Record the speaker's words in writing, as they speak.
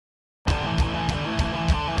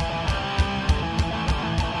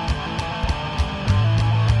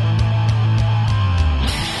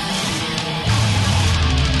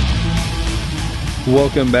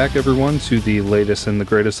Welcome back, everyone, to the latest and the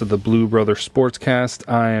greatest of the Blue Brother Sportscast.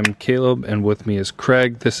 I am Caleb, and with me is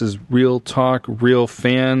Craig. This is Real Talk, Real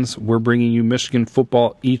Fans. We're bringing you Michigan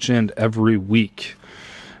football each and every week.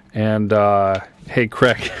 And, hey,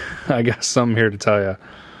 Craig, I got something here to tell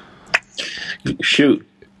you. Shoot.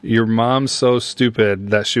 Your mom's so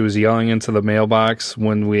stupid that she was yelling into the mailbox.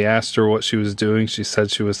 When we asked her what she was doing, she said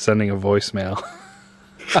she was sending a voicemail.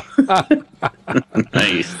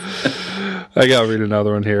 Nice. I gotta read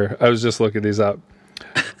another one here. I was just looking these up.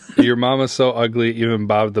 Your mama's so ugly, even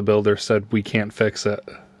Bob the Builder said we can't fix it.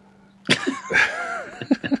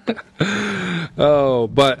 Oh,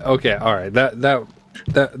 but okay, all right. That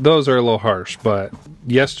those are a little harsh, but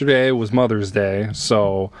yesterday was Mother's Day,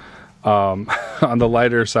 so on the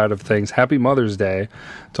lighter side of things, happy Mother's Day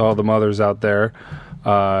to all the mothers out there.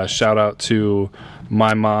 Shout out to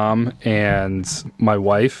my mom and my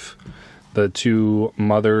wife, the two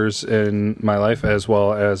mothers in my life, as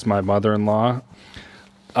well as my mother-in-law.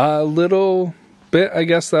 A little bit, I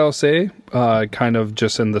guess I'll say, kind of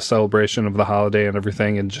just in the celebration of the holiday and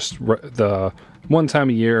everything, and just the one time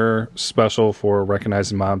a year special for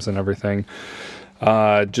recognizing moms and everything.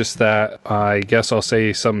 Just that, I guess I'll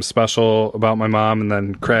say something special about my mom, and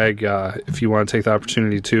then Craig, if you want to take the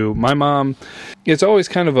opportunity to. My mom, it's always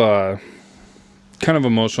kind of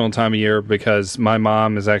emotional time of year because my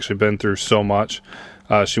mom has actually been through so much.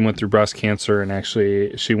 She went through breast cancer, and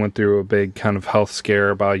actually she went through a big kind of health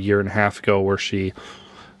scare about a year and a half ago where she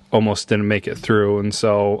almost didn't make it through. And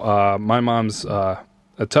so my mom's a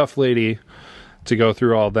tough lady to go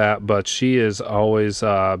through all that, but she has always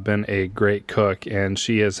been a great cook, and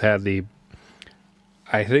she has had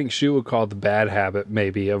I think she would call it the bad habit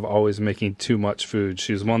maybe of always making too much food.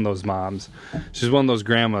 She's one of those moms. She's one of those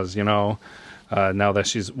grandmas, you know. Now that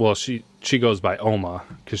she goes by Oma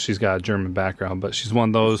because she's got a German background, but she's one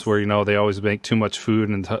of those where, you know, they always make too much food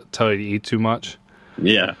and tell you to eat too much.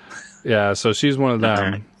 Yeah. Yeah, so she's one of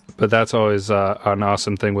them. But that's always an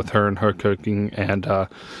awesome thing with her and her cooking. And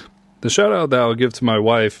the shout out that I'll give to my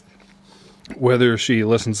wife, whether she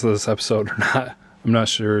listens to this episode or not, I'm not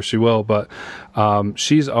sure she will, but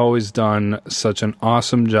she's always done such an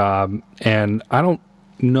awesome job. And I don't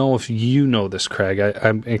know if you know this, Craig.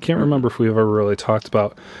 I can't remember if we've ever really talked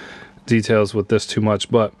about details with this too much,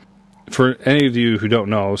 but for any of you who don't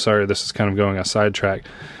know, sorry, this is kind of going a sidetrack,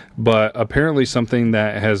 but apparently something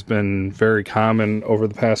that has been very common over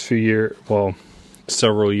the past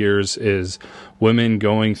several years is women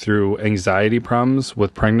going through anxiety problems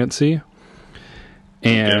with pregnancy.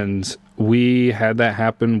 And we had that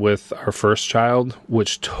happen with our first child,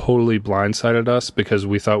 which totally blindsided us because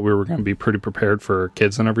we thought we were going to be pretty prepared for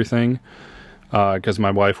kids and everything. Because my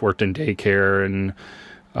wife worked in daycare,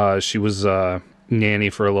 and she was a nanny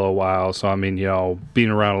for a little while. So, I mean, you know, being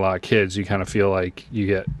around a lot of kids, you kind of feel like you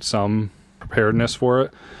get some preparedness for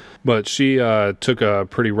it. But she took a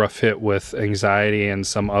pretty rough hit with anxiety and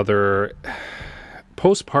some other...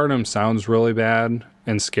 Postpartum sounds really bad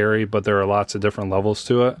and scary, but there are lots of different levels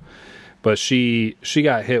to it. But she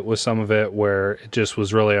got hit with some of it where it just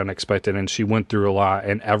was really unexpected, and she went through a lot.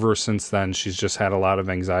 And ever since then, she's just had a lot of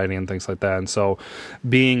anxiety and things like that. And so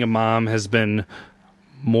being a mom has been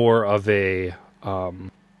more of a,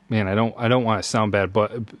 man, I don't want to sound bad,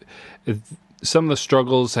 but some of the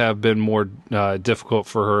struggles have been more difficult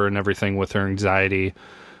for her and everything with her anxiety,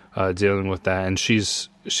 dealing with that. And she's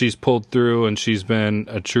pulled through, and she's been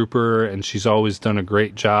a trooper, and she's always done a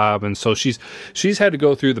great job. And so she's had to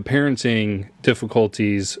go through the parenting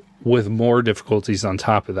difficulties with more difficulties on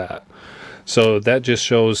top of that. So that just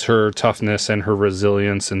shows her toughness and her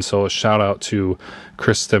resilience. And so a shout out to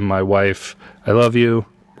Kristen, my wife. I love you.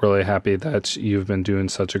 Really happy that you've been doing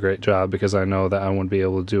such a great job, because I know that I wouldn't be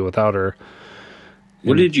able to do without her.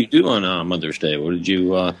 What did you do on Mother's Day? What did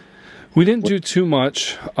you... We didn't do too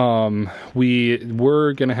much. We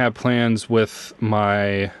were going to have plans with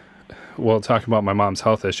talking about my mom's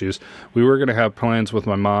health issues. We were going to have plans with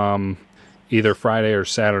my mom either Friday or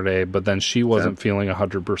Saturday, but then she wasn't feeling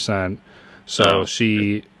 100%. So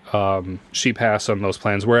she passed on those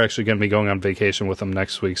plans. We're actually going to be going on vacation with them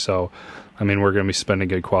next week. So, I mean, we're going to be spending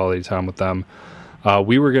good quality time with them.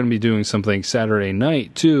 We were going to be doing something Saturday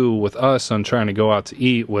night, too, with us on trying to go out to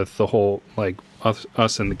eat with the whole, like,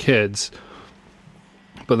 us and the kids.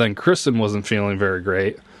 But then Kristen wasn't feeling very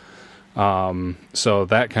great. So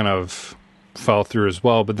that kind of fell through as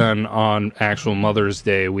well. But then on actual Mother's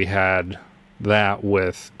Day, we had that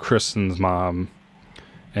with Kristen's mom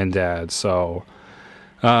and dad. So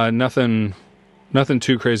nothing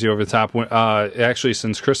too crazy over the top. Actually,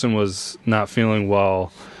 since Kristen was not feeling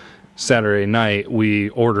well, Saturday night, we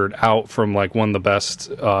ordered out from like one of the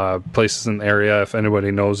best places in the area. If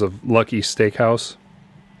anybody knows of Lucky Steakhouse,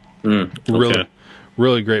 Okay.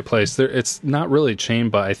 really great place. It's not really a chain,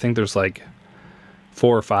 but I think there's like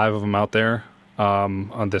 4 or 5 of them out there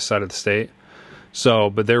on this side of the state. So,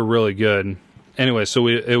 but they're really good. Anyway, so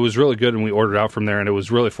it was really good, and we ordered out from there, and it was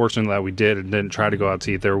really fortunate that we did and didn't try to go out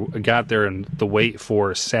to eat there. Got there, and the wait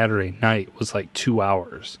for Saturday night was like 2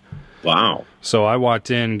 hours. Wow. So I walked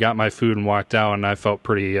in, got my food, and walked out, and I felt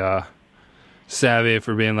pretty savvy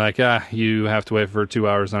for being like, you have to wait for 2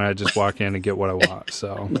 hours, and I just walk in and get what I want.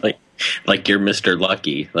 So Like you're Mr.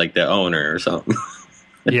 Lucky, like the owner or something.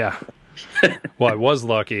 yeah. Well, I was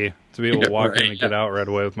lucky to be able to walk Right, in and get out right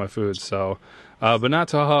away with my food. So, but not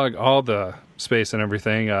to hog all the space and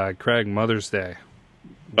everything. Craig, Mother's Day.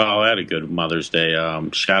 Well, I had a good Mother's Day.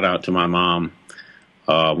 Shout out to my mom.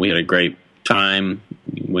 We had a great time.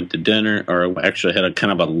 We went to dinner, or actually had a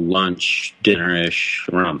kind of a lunch, dinner-ish,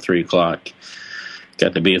 around 3 o'clock.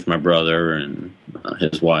 Got to be with my brother and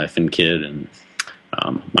his wife and kid, and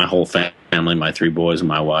my whole family, my 3 boys and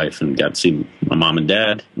my wife, and got to see my mom and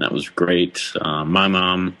dad. And that was great. My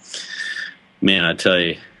mom, man, I tell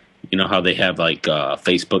you, you know how they have like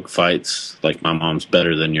Facebook fights, like my mom's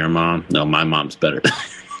better than your mom? No, my mom's better.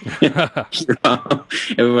 Your mom.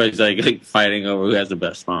 Everybody's like fighting over who has the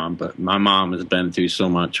best mom, but my mom has been through so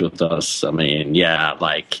much with us. I mean, yeah,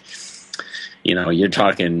 like, you know, you're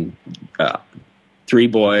talking 3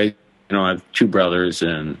 boys, you know, I have 2 brothers,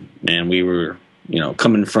 and man, we were, you know,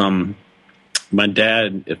 coming from my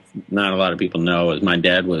dad. If not a lot of people know, is my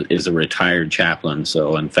dad is a retired chaplain.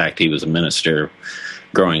 So in fact, he was a minister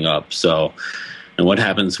growing up. So, and what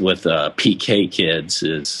happens with PK kids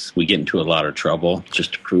is we get into a lot of trouble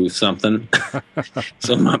just to prove something.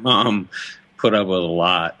 So my mom put up with a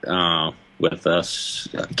lot with us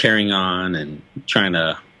carrying on and trying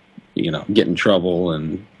to, you know, get in trouble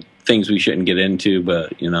and things we shouldn't get into.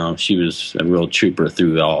 But, you know, she was a real trooper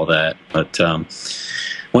through all that. But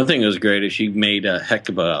one thing that was great is she made a heck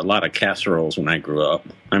of a lot of casseroles when I grew up.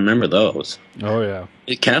 I remember those. Oh, yeah.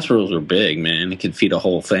 Casseroles were big, man. It could feed a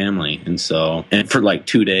whole family. And for like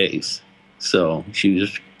 2 days. So she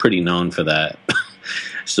was pretty known for that.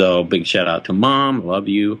 So big shout out to Mom. Love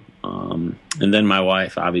you. And then my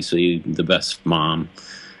wife, obviously the best mom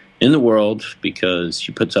in the world, because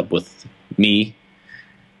she puts up with me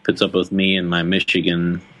and my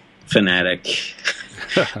Michigan fanatic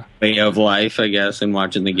way of life, I guess, and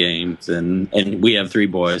watching the games. And we have 3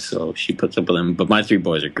 boys, so she puts up with them. But my 3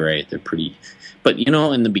 boys are great. They're pretty. But, you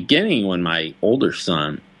know, in the beginning, when my older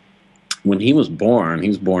son, when he was born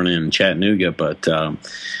in Chattanooga, but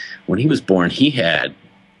when he was born, he had,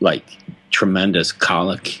 like, tremendous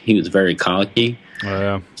colic. He was very colicky. Oh,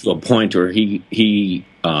 yeah. To a point where I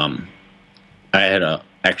had to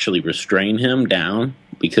actually restrain him down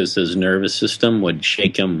because his nervous system would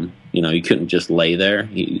shake him. You know, he couldn't just lay there.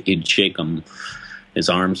 He'd shake his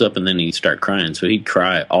arms up, and then he'd start crying. So he'd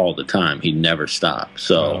cry all the time. He'd never stop.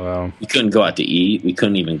 So we couldn't go out to eat. We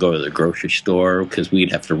couldn't even go to the grocery store because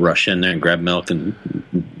we'd have to rush in there and grab milk and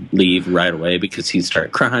leave right away because he'd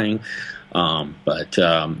start crying.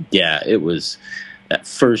 Yeah, it was that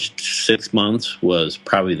first 6 months was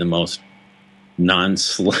probably the most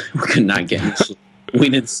non-sleep. We could not get any sleep. We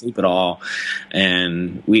didn't sleep at all.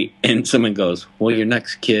 And someone goes, well, your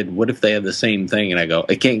next kid, what if they have the same thing? And I go,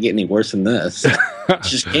 it can't get any worse than this. It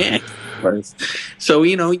just can't. So,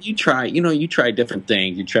 you know, you try different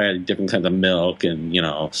things. You try different kinds of milk and, you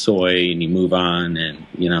know, soy, and you move on. And,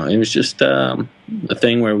 you know, it was just a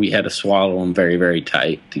thing where we had to swallow him very, very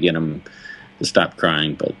tight to get him to stop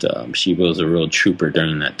crying. But she was a real trooper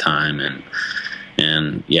during that time.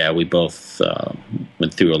 And yeah, we both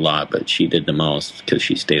went through a lot, but she did the most because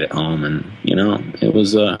she stayed at home. And, you know, it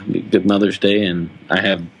was a good Mother's Day. And I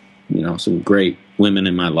have, you know, some great women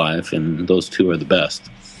in my life, and those 2 are the best.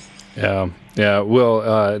 Yeah. Yeah.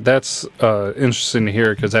 Well, that's interesting to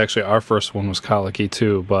hear because actually our first one was colicky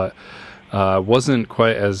too, but wasn't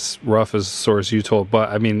quite as rough as the stories you told. But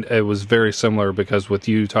I mean, it was very similar because with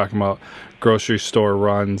you talking about grocery store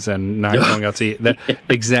runs and not going out to eat, that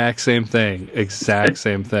exact same thing.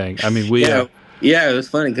 I mean, yeah, it was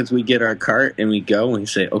funny because we get our cart and we go and we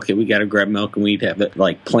say, okay, we got to grab milk, and we'd have it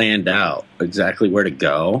like planned out exactly where to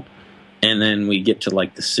go. And then we get to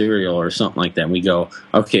like the cereal or something like that. And we go,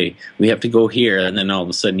 okay, we have to go here. And then all of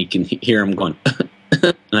a sudden you can hear him going,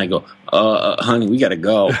 and I go, honey, we got to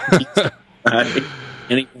go. And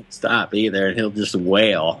he won't stop either. And he'll just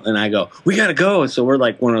wail. And I go, we got to go. So we're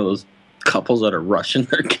like one of those couples that are rushing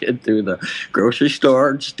their kid through the grocery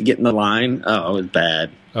store just to get in the line. Oh, it was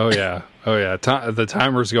bad. Oh, yeah. The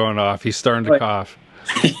timer's going off. He's starting to cough.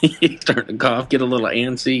 Starting to cough, get a little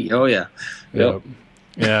antsy. Oh yeah. Yep.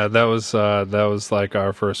 Yeah, that was like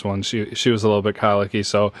our first one. She was a little bit colicky,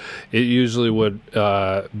 so it usually would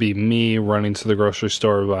be me running to the grocery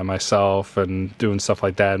store by myself and doing stuff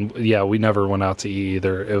like that. And yeah, we never went out to eat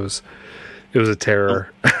either. It was a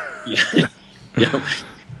terror. Yeah. Yeah.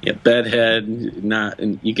 Yeah, bedhead. Not,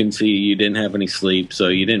 and you can see you didn't have any sleep, so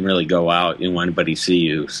you didn't really go out and want anybody to see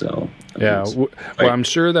you. So yeah, well, I'm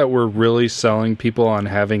sure that we're really selling people on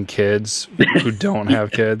having kids who don't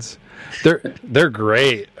have kids. They're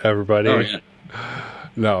great, everybody. Oh, yeah.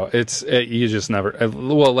 No, you just never.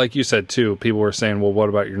 Well, like you said too, people were saying, "Well, what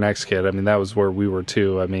about your next kid?" I mean, that was where we were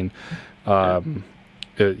too. I mean,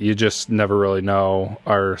 you just never really know.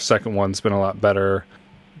 Our second one's been a lot better,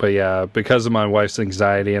 but yeah, because of my wife's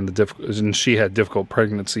anxiety and and she had difficult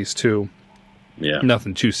pregnancies too. Yeah,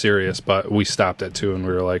 nothing too serious, but we stopped at 2, and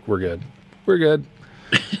we were like, "We're good."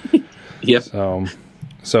 Yep.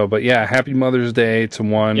 So, but yeah, happy Mother's Day to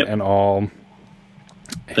one and all.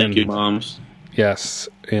 Thank you, moms. Yes,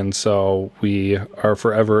 and so we are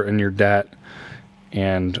forever in your debt,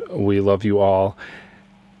 and we love you all.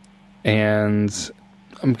 And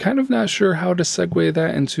I'm kind of not sure how to segue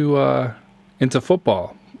that into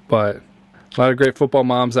football, but a lot of great football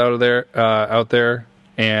moms out there,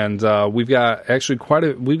 and we've got actually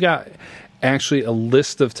a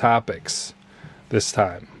list of topics this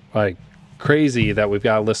time, like crazy that we've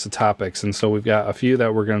got a list of topics, and so we've got a few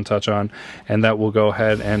that we're going to touch on and that we'll go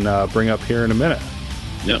ahead and bring up here in a minute.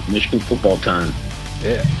 Yep, Michigan football time.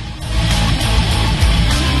 Yeah.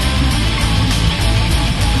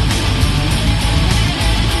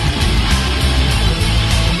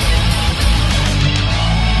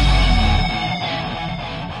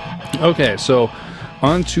 Okay, so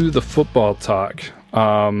on to the football talk.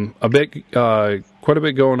 Quite a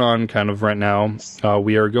bit going on kind of right now.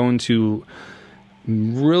 We are going to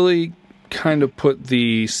really kind of put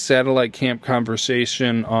the satellite camp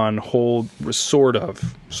conversation on hold, sort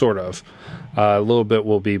of. A little bit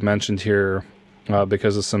will be mentioned here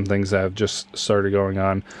because of some things that have just started going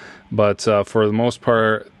on. But for the most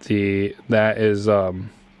part, that is not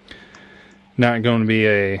going to be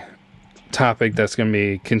a topic that's going to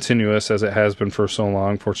be continuous as it has been for so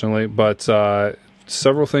long, fortunately. But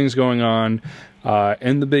several things going on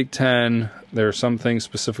in the Big Ten. There are some things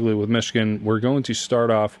specifically with Michigan. We're going to start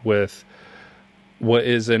off with what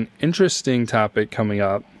is an interesting topic coming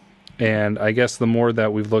up. And I guess the more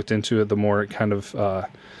that we've looked into it, the more it kind of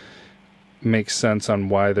makes sense on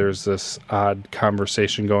why there's this odd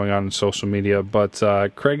conversation going on in social media. But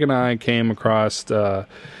Craig and I came across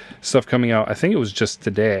stuff coming out. I think it was just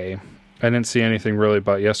today. I didn't see anything really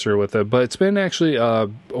about yesterday with it, but it's been actually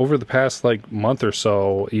over the past month or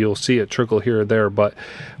so. You'll see it trickle here or there, but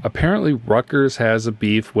apparently Rutgers has a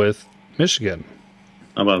beef with Michigan.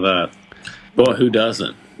 How about that? Well, who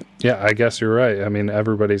doesn't? Yeah, I guess you're right. I mean,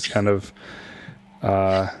 everybody's kind of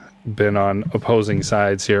been on opposing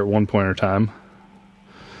sides here at one point or time.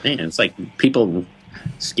 Man, it's like people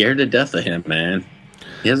scared to death of him, man.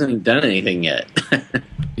 He hasn't done anything yet.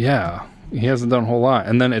 Yeah. He hasn't done a whole lot.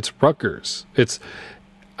 And then it's Rutgers.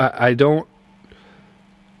 I don't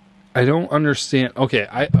understand.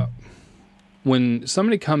 Okay, when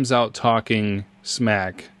somebody comes out talking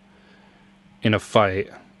smack in a fight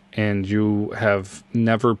and you have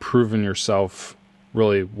never proven yourself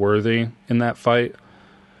really worthy in that fight,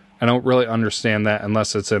 I don't really understand that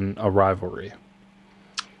unless it's in a rivalry.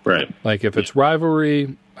 Right. Like if it's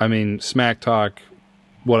rivalry, I mean, smack talk,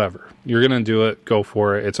 whatever. You're going to do it. Go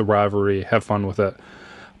for it. It's a rivalry. Have fun with it.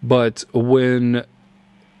 But when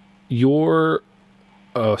you're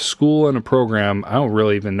a school and a program, I don't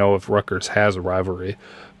really even know if Rutgers has a rivalry,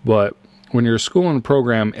 but when you're a school and a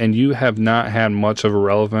program and you have not had much of a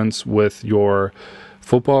relevance with your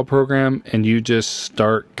football program and you just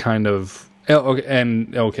start kind of,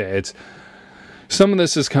 it's some of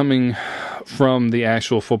this is coming from the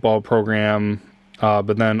actual football program,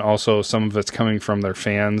 but then also some of it's coming from their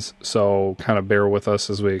fans. So kind of bear with us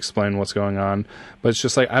as we explain what's going on. But it's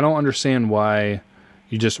just I don't understand why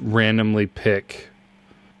you just randomly pick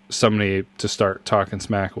somebody to start talking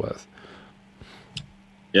smack with.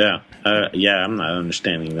 Yeah. I'm not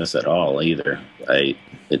understanding this at all either.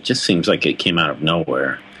 It just seems like it came out of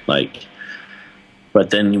nowhere. But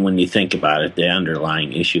then when you think about it, the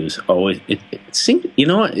underlying issues always, it seems,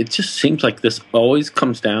 it just seems like this always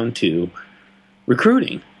comes down to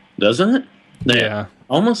recruiting, doesn't it? Yeah.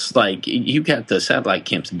 Almost like you got the satellite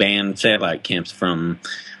camps, banned satellite camps from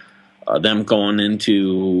them going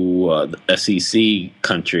into the SEC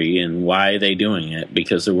country. And why are they doing it?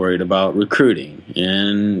 Because they're worried about recruiting.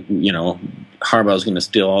 And, Harbaugh's going to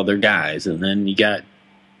steal all their guys. And then you got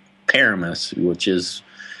Paramus, which is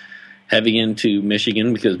heavy into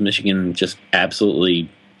Michigan because Michigan just absolutely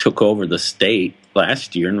took over the state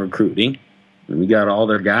last year in recruiting. We got all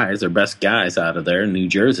their guys, their best guys out of there in New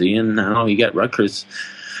Jersey, and now you got Rutgers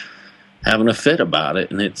having a fit about it,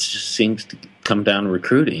 and it just seems to come down to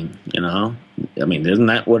recruiting, I mean, isn't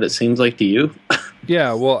that what it seems like to you?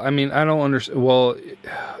 Yeah, well, I mean, I don't understand. Well,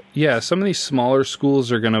 yeah, some of these smaller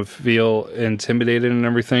schools are going to feel intimidated and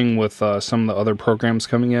everything with some of the other programs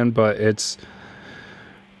coming in, but it's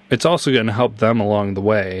also going to help them along the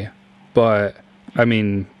way. But, I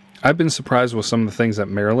mean, I've been surprised with some of the things that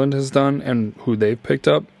Maryland has done and who they've picked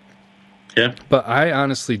up. Yeah. But I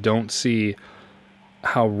honestly don't see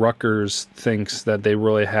how Rutgers thinks that they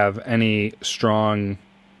really have any strong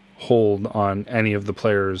hold on any of the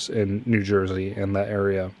players in New Jersey in that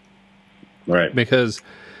area. Right. Because,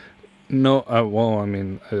 I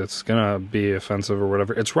mean, it's going to be offensive or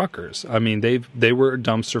whatever. It's Rutgers. I mean, they were a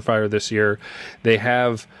dumpster fire this year. They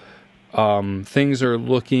have things are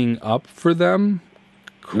looking up for them.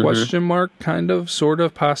 Question mark, kind of, sort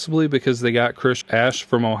of, possibly, because they got Chris Ash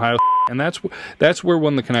from Ohio, and that's where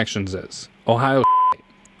one of the connections is. Ohio.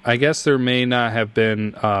 I guess there may not have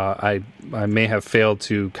been. I may have failed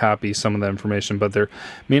to copy some of the information, but there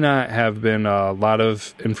may not have been a lot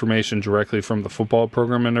of information directly from the football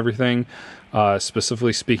program and everything,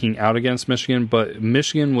 specifically speaking out against Michigan. But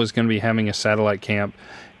Michigan was going to be having a satellite camp,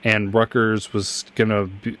 and Rutgers was going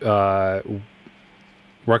to.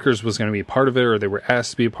 Rutgers was going to be part of it, or they were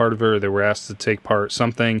asked to be a part of it, or they were asked to take part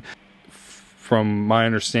something. From my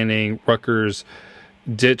understanding, Rutgers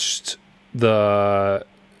ditched the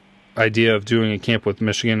idea of doing a camp with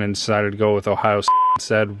Michigan and decided to go with Ohio State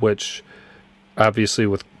instead, which obviously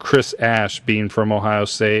with Chris Ash being from Ohio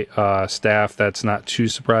State staff, that's not too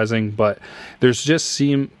surprising, but there's just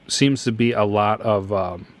seems to be a lot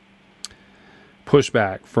of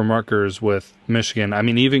pushback from Rutgers with Michigan. I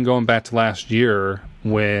mean, even going back to last year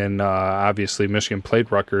when obviously Michigan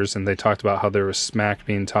played Rutgers and they talked about how there was smack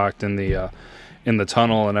being talked in the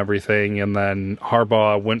tunnel and everything, and then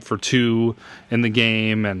Harbaugh went for 2 in the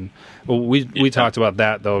game, and we talked about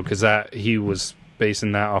that though because that he was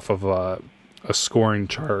basing that off of a scoring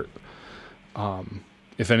chart.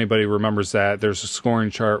 If anybody remembers that, there's a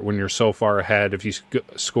scoring chart when you're so far ahead. If you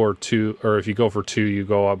score 2, or if you go for 2, you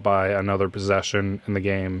go up by another possession in the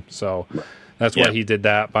game. So that's why he did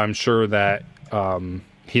that. But I'm sure that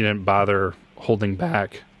he didn't bother holding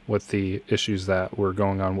back with the issues that were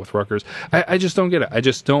going on with Rutgers. I just don't get it. I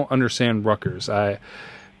just don't understand Rutgers.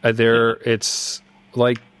 It's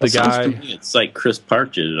like the guy. It's like Chris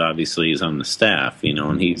Partridge, obviously, is on the staff,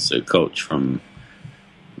 and he's a coach from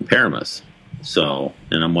Paramus. So,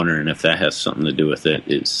 and I'm wondering if that has something to do with it.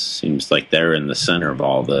 It seems like they're in the center of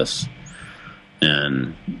all this.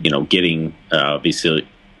 And, getting, obviously,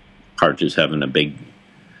 Partridge having a big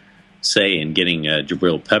say in getting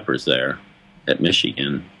Jabril Peppers there at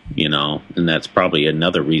Michigan, and that's probably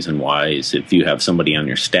another reason why is if you have somebody on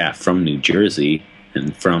your staff from New Jersey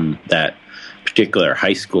and from that particular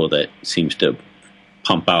high school that seems to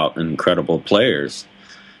pump out incredible players,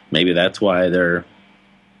 maybe that's why they're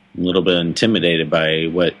a little bit intimidated by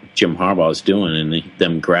what Jim Harbaugh is doing and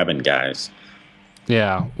them grabbing guys.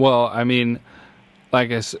 Yeah, well, I mean,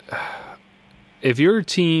 like I said, if you're a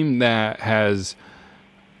team that has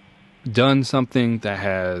done something that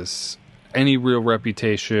has any real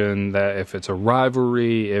reputation, that if it's a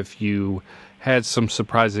rivalry, if you had some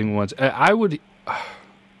surprising ones, I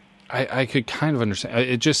could kind of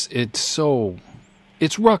understand.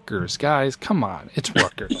 It's Rutgers, guys. Come on, it's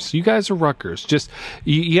Rutgers. You guys are Rutgers. Just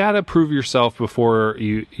you got to prove yourself before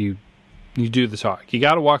you do the talk. You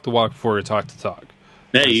got to walk the walk before you talk the talk.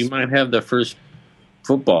 Hey, you might have the first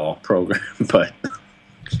football program, but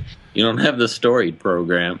you don't have the storied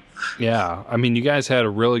program. Yeah, I mean, you guys had a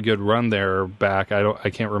really good run there back.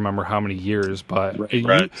 I can't remember how many years, but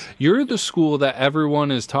right. You're the school that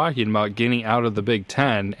everyone is talking about getting out of the Big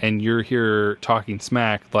Ten, and you're here talking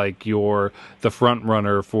smack like you're the front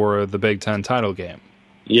runner for the Big Ten title game.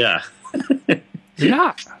 Yeah, you're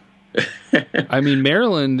not. I mean,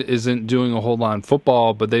 Maryland isn't doing a whole lot in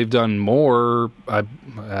football, but they've done more. I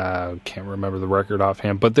can't remember the record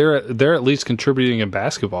offhand, but they're at least contributing in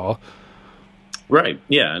basketball. Right.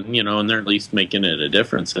 Yeah, and they're at least making it a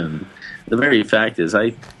difference. And the very fact is,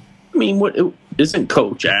 I mean, what isn't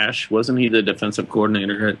Coach Ash? Wasn't he the defensive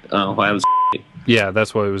coordinator at Ohio State? Yeah,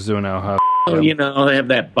 that's what he was doing at Ohio. So, they have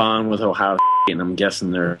that bond with Ohio State, and I'm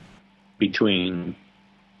guessing they're between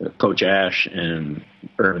Coach Ash and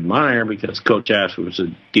Urban Meyer because Coach Ash was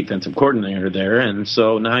a defensive coordinator there, and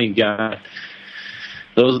so now you got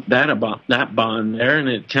that bond there, and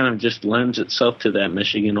it kind of just lends itself to that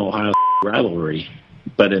Michigan Ohio rivalry.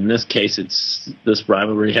 But in this case, this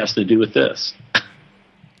rivalry has to do with this.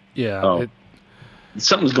 Yeah, so,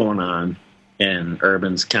 something's going on, and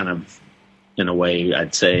Urban's kind of, in a way,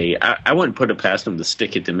 I'd say I wouldn't put it past him to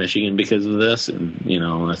stick it to Michigan because of this, and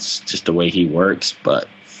that's just the way he works. But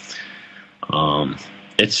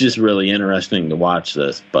it's just really interesting to watch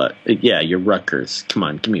this. But yeah, you're Rutgers. Come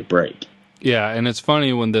on, give me a break. Yeah, and it's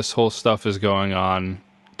funny when this whole stuff is going on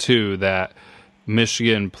too that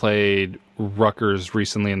Michigan played Rutgers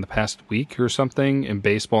recently in the past week or something in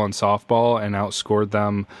baseball and softball and outscored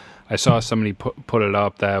them. I saw somebody put it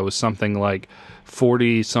up that it was something like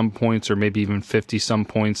 40 some points or maybe even 50 some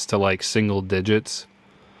points to like single digits.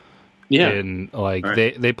 Yeah. And like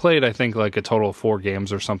they played, I think, like a total of 4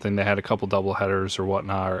 games or something. They had a couple double headers or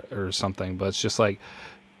whatnot or something, but it's just like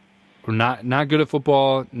we're not good at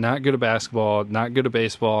football, not good at basketball, not good at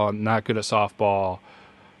baseball, not good at softball.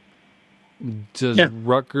 Does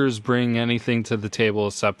Rutgers bring anything to the table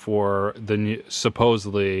except for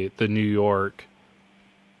supposedly the New York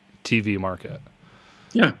TV market?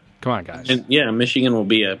 Yeah. Come on, guys. And Michigan will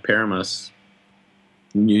be at Paramus,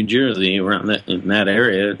 New Jersey, around in that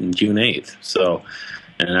area, on June 8th. So,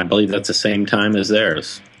 and I believe that's the same time as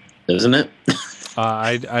theirs, isn't it?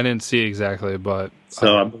 I didn't see exactly, but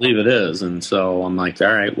so I believe it is. And so I'm like,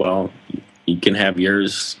 all right, well, you can have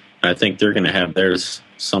yours. I think they're going to have theirs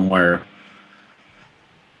somewhere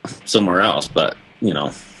else, but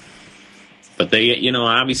but they,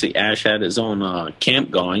 obviously Ash had his own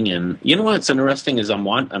camp going, and what's interesting is I'm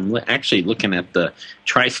actually looking at the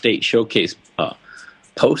Tri-State Showcase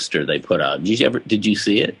poster they put out. Did you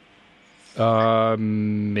see it?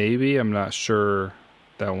 Maybe, I'm not sure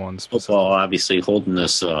that one's football obviously holding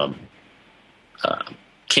this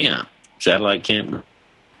camp, satellite camp.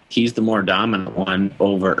 He's the more dominant one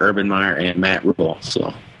over Urban Meyer and Matt Rule,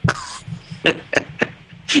 so.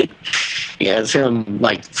 Yeah, it's him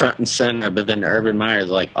like front and center, but then Urban Meyer's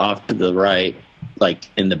like off to the right, like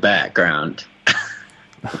in the background.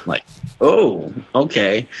 Like, oh,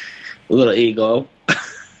 okay, a little ego.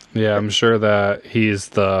 Yeah, I'm sure that he's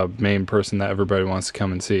the main person that everybody wants to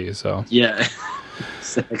come and see. So yeah,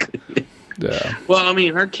 exactly. Yeah. Well, I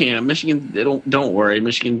mean, our camp, Michigan. Don't worry,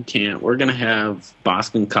 Michigan camp. We're gonna have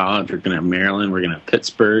Boston College. We're gonna have Maryland. We're gonna have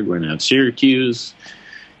Pittsburgh. We're gonna have Syracuse.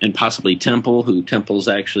 And possibly Temple, who Temple's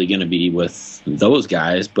actually going to be with those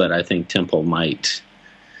guys, but I think Temple might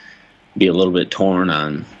be a little bit torn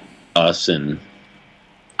on us and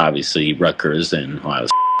obviously Rutgers and Ohio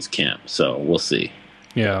State's camp. So we'll see.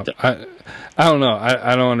 Yeah, I don't know.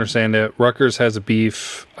 I don't understand it. Rutgers has a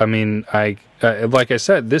beef. I mean, like I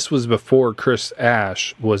said, this was before Chris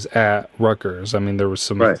Ash was at Rutgers. I mean, there was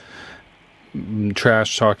some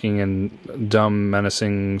trash talking and dumb,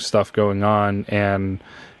 menacing stuff going on, and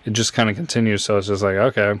it just kind of continues. So it's just like,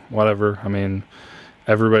 okay, whatever. I mean,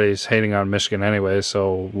 everybody's hating on Michigan anyway,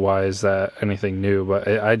 so why is that anything new? But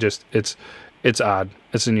it's odd.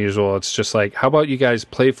 It's unusual. It's just like, how about you guys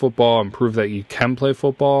play football and prove that you can play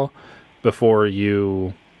football before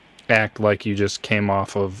you act like you just came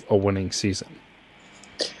off of a winning season?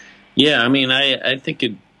 Yeah, I mean, I think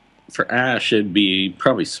for Ash, it'd be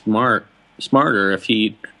probably smarter if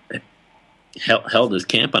he held his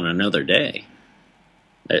camp on another day.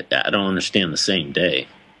 I don't understand the same day.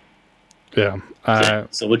 Yeah.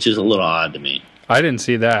 So which is a little odd to me. I didn't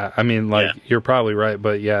see that. I mean, you're probably right,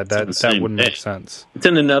 but yeah, that wouldn't make sense. It's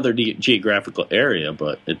in another geographical area,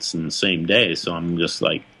 but it's in the same day, so I'm just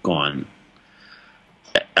like going.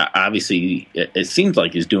 Obviously, it seems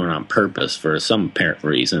like he's doing it on purpose for some apparent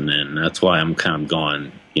reason, and that's why I'm kind of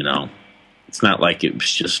going, it's not like it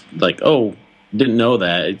was just like, oh, didn't know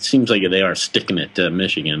that. It seems like they are sticking it to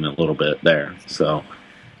Michigan a little bit there. So,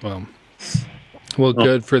 well,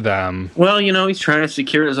 good for them. Well, he's trying to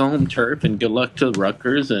secure his home turf, and good luck to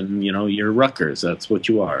Rutgers. And you're Rutgers. That's what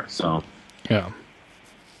you are. So, yeah,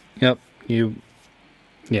 yep,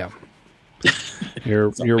 yeah. You're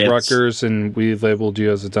Rutgers, and we labeled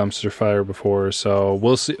you as a dumpster fire before. So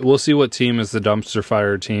we'll see what team is the dumpster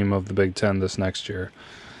fire team of the Big Ten this next year.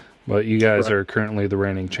 But you guys are currently the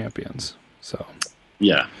reigning champions. So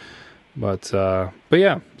yeah. But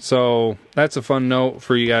yeah, so that's a fun note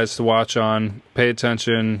for you guys to watch on. Pay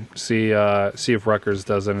attention, see if Rutgers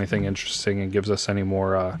does anything interesting and gives us any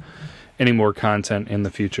more content in the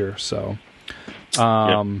future. So,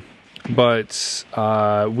 but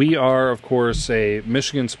we are, of course, a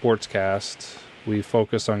Michigan sportscast. We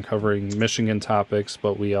focus on covering Michigan topics,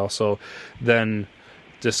 but we also then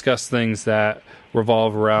discuss things that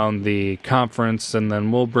revolve around the conference, and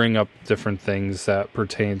then we'll bring up different things that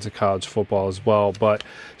pertain to college football as well. But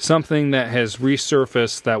something that has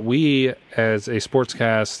resurfaced that we as a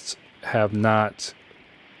sportscast have not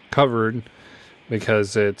covered,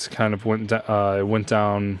 because it's kind of went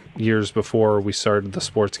down years before we started the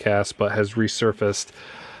sportscast, but has resurfaced.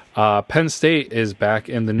 Penn State is back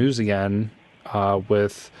in the news again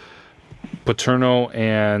with Paterno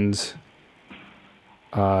and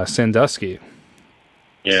Sandusky.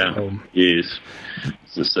 Yeah, jeez,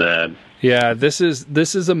 this is sad. Yeah, this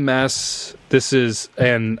is a mess.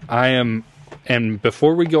 And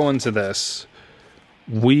before we go into this,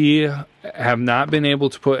 we have not been able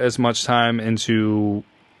to put as much time into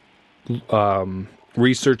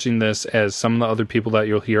researching this as some of the other people that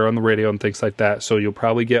you'll hear on the radio and things like that. So you'll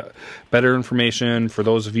probably get better information. For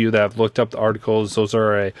those of you that have looked up the articles, those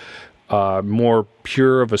are a more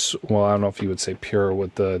pure of a, well, I don't know if you would say pure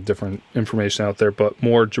with the different information out there, but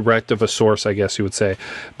more direct of a source, I guess you would say.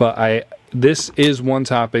 But this is one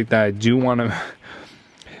topic that I do want to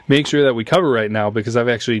make sure that we cover right now, because I've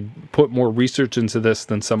actually put more research into this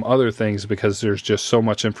than some other things, because there's just so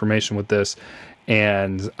much information with this,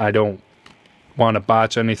 and I don't want to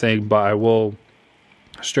botch anything, but I will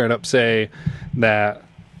straight up say that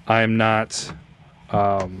I'm not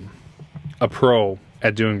a pro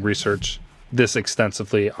at doing research this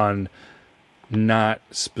extensively on not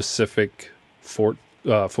specific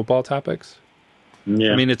football topics.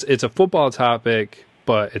 Yeah. I mean, it's a football topic,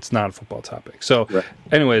 but it's not a football topic. So, right.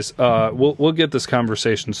 Anyways, we'll get this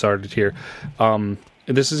conversation started here.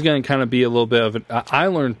 This is going to kind of be a little bit of I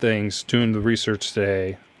learned things doing the research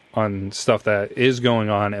today on stuff that is going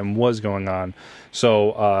on and was going on.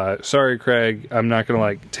 So, sorry, Craig, I'm not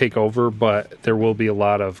going to take over, but there will be a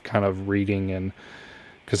lot of kind of reading, and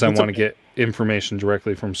because I want to get information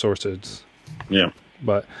directly from sources. Yeah.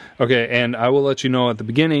 But, okay, and I will let you know at the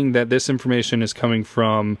beginning that this information is coming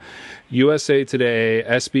from USA Today,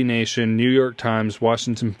 SB Nation, New York Times,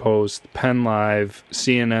 Washington Post, Penn Live,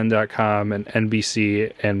 CNN.com, and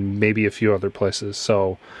NBC, and maybe a few other places.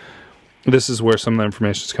 So this is where some of the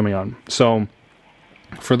information is coming on. So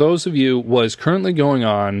for those of you, what is currently going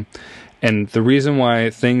on, and the reason why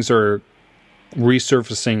things are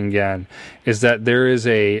resurfacing again, is that there is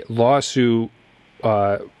a lawsuit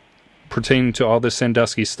pertaining to all the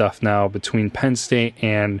Sandusky stuff now between Penn State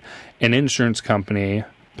and an insurance company,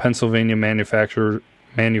 Pennsylvania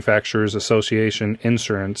Manufacturers Association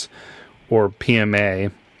Insurance, or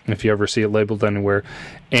PMA, if you ever see it labeled anywhere.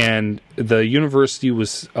 And the university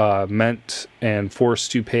was meant and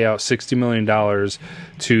forced to pay out $60 million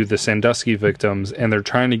to the Sandusky victims, and they're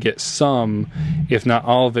trying to get some, if not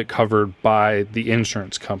all of it, covered by the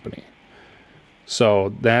insurance company.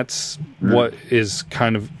 So that's what is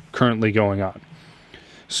kind of currently going on.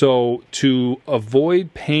 So to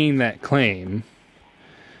avoid paying that claim,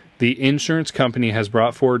 the insurance company has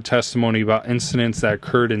brought forward testimony about incidents that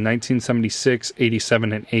occurred in 1976,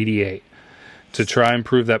 87, and 88 to try and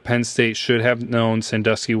prove that Penn State should have known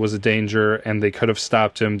Sandusky was a danger and they could have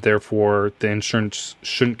stopped him. Therefore, the insurance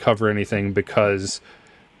shouldn't cover anything, because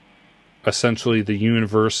essentially the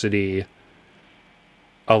university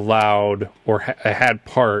allowed or had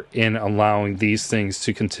part in allowing these things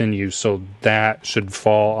to continue, so that should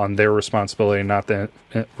fall on their responsibility, not the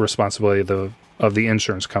responsibility of the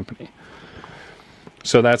insurance company.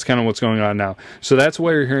 So that's kind of what's going on now. So that's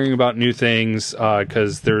why you're hearing about new things,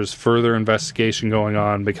 because there's further investigation going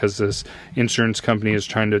on, because this insurance company is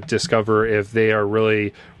trying to discover if they are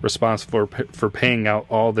really responsible for paying out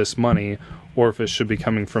all this money, or if it should be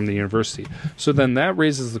coming from the university. So then that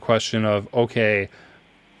raises the question of, okay,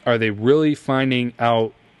 are they really finding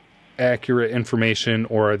out accurate information,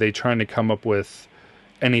 or are they trying to come up with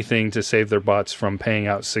anything to save their butts from paying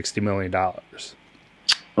out $60 million?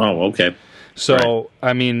 Oh, okay. So, right.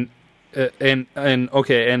 I mean,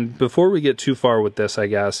 and before we get too far with this, I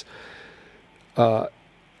guess,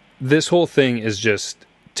 this whole thing is just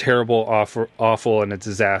terrible, awful, and a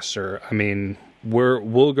disaster. I mean,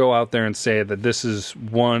 we'll go out there and say that this is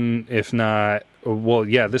one, if not, well,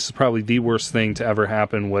 yeah, this is probably the worst thing to ever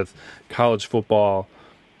happen with college football.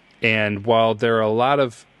 And while there are a lot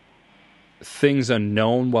of things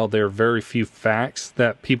unknown, while there are very few facts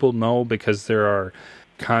that people know, because there are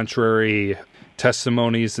contrary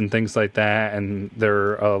testimonies and things like that, and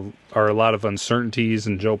there are a lot of uncertainties,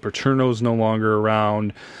 and Joe Paterno's no longer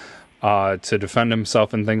around to defend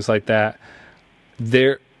himself and things like that,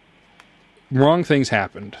 wrong things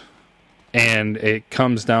happened. And it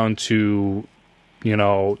comes down to,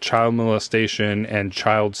 child molestation and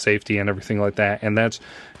child safety and everything like that. And that's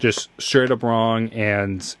just straight up wrong.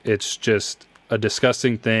 And it's just a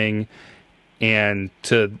disgusting thing. And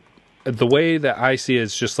the way that I see it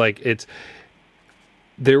is just like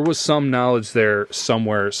there was some knowledge there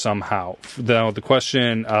somewhere, somehow. Now,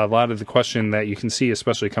 a lot of the question that you can see,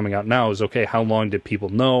 especially coming out now, is, okay, how long did people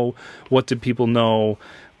know? What did people know?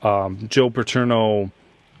 Joe Paterno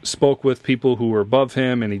spoke with people who were above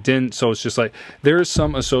him, and he didn't. So it's just like, there is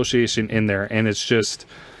some association in there. And it's just,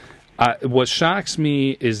 what shocks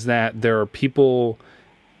me is that there are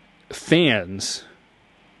fans,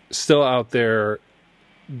 still out there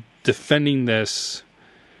defending this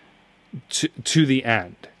to the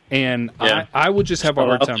end. And yeah. I would just have a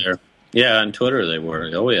hard time. There. Yeah, on Twitter they were.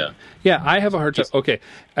 Oh, yeah. Yeah, I have a hard time. Okay,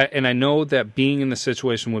 and I know that being in the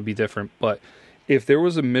situation would be different, but if there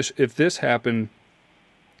was if this happened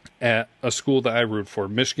at a school that I root for,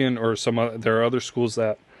 Michigan or there are other schools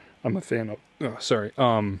that I'm a fan of. Oh, sorry.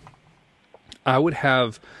 I would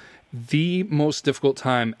have the most difficult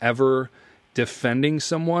time ever defending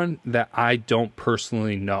someone that I don't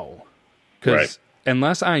personally know. Because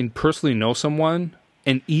unless I personally know someone,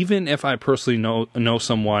 and even if I personally know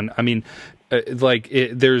someone, I mean,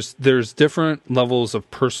 there's different levels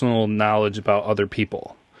of personal knowledge about other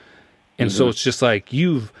people. And so it's just like,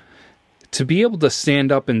 to be able to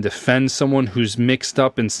stand up and defend someone who's mixed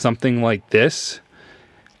up in something like this,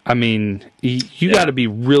 I mean, you got to be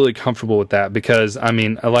really comfortable with that, because, I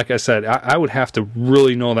mean, like I said, I would have to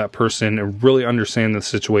really know that person and really understand the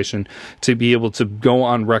situation to be able to go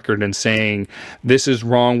on record and saying, this is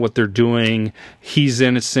wrong what they're doing, he's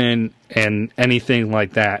innocent, and anything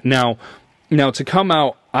like that. Now to come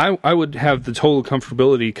out, I would have the total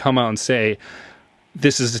comfortability come out and say,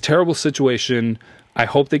 this is a terrible situation. I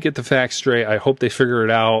hope they get the facts straight. I hope they figure it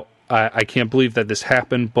out. I can't believe that this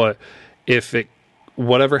happened, but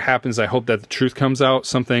whatever happens, I hope that the truth comes out,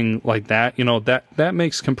 something like that. You know, that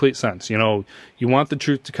makes complete sense. You know, you want the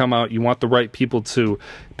truth to come out. You want the right people to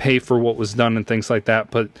pay for what was done and things like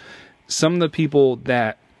that. But some of the people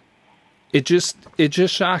that it just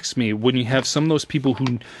shocks me when you have some of those people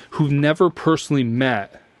who never personally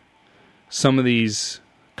met some of these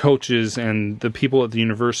coaches and the people at the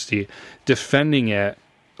university defending it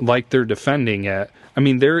like they're defending it. I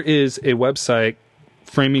mean, there is a website,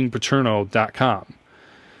 framingpaterno.com.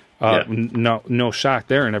 No shock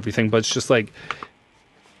there and everything, but it's just like,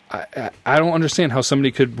 I don't understand how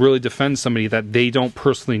somebody could really defend somebody that they don't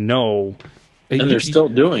personally know. And they're still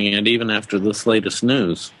doing it even after this latest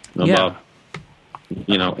news about,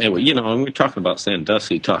 and we're talking about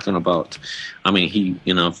Sandusky, talking about, I mean,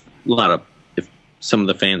 if some of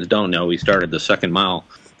the fans don't know, he started the Second Mile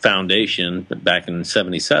Foundation back in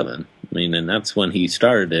 '77. I mean, and that's when he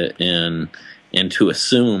started it, and to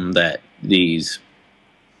assume that these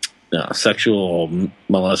sexual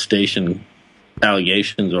molestation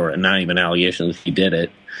allegations, or not even allegations, he did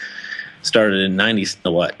it, started in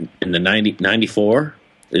 94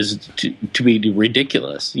 is to be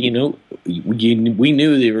ridiculous. You know, we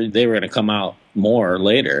knew they were going to come out more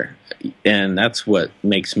later, and that's what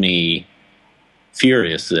makes me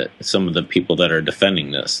furious, that some of the people that are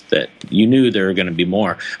defending this, that you knew there were going to be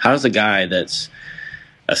more. How's a guy that's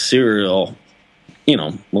a serial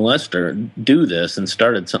molester do this and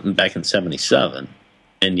started something back in '77,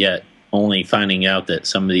 and yet only finding out that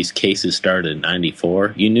some of these cases started in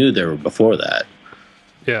 '94? You knew there were before that.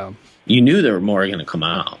 Yeah. You knew there were more going to come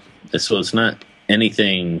out. So it's not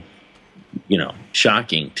anything,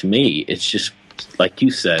 shocking to me. It's just, like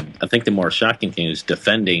you said, I think the more shocking thing is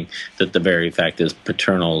defending that the very fact is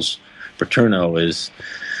Paterno is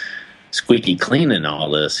squeaky clean in all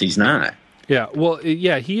this. He's not. Yeah, well,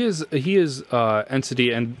 yeah, he is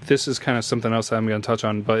entity, and this is kind of something else that I'm going to touch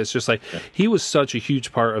on, but it's just like, he was such a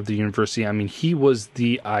huge part of the university. I mean, he was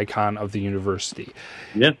the icon of the university.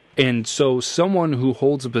 Yeah. And so someone who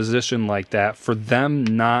holds a position like that, for them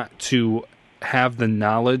not to have the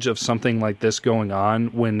knowledge of something like this going on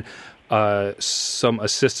when some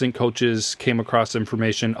assistant coaches came across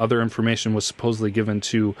information, other information was supposedly given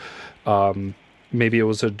to maybe it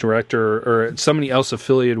was a director or somebody else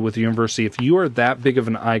affiliated with the university. If you are that big of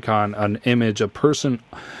an icon, an image, a person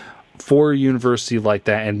for a university like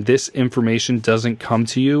that, and this information doesn't come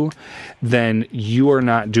to you, then you are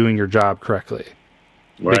not doing your job correctly.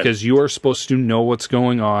 Right. Because you are supposed to know what's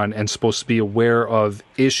going on and supposed to be aware of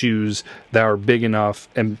issues that are big enough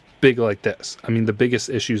and big like this. I mean, the biggest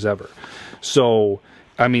issues ever. So,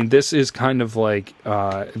 I mean, this is kind of like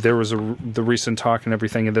there was the recent talk and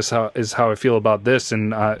everything, and this is how I feel about this,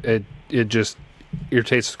 and it just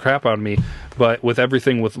irritates the crap out of me. But with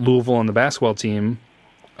everything with Louisville and the basketball team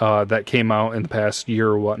that came out in the past year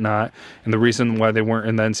or whatnot, and the reason why they weren't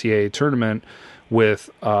in the NCAA tournament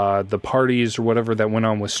with the parties or whatever that went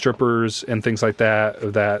on with strippers and things like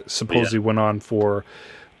that supposedly went on for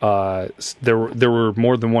there were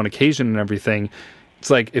more than one occasion and everything. It's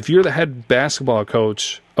like, if you're the head basketball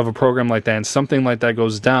coach of a program like that and something like that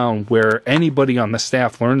goes down where anybody on the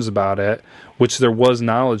staff learns about it, which there was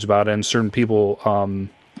knowledge about it and certain people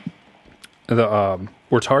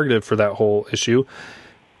were targeted for that whole issue,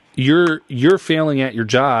 you're failing at your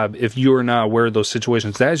job if you are not aware of those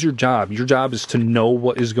situations. That is your job. Your job is to know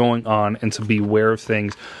what is going on and to be aware of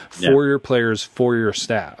things for your players, for your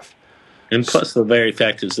staff. And plus the very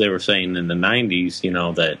fact is they were saying in the 90s,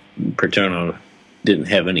 that Paterno didn't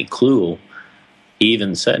have any clue. He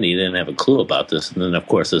even said he didn't have a clue about this. And then, of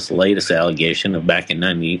course, this latest allegation of back in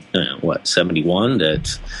 71,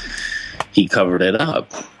 that he covered it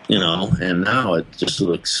up, and now it just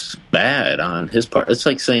looks bad on his part. It's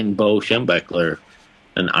like saying Bo Schembechler,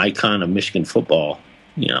 an icon of Michigan football,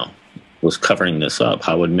 was covering this up.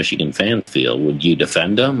 How would Michigan fans feel? Would you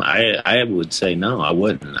defend him? I would say no, I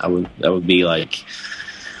wouldn't. I would be like,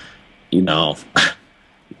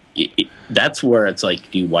 that's where it's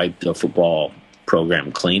like, do you wipe the football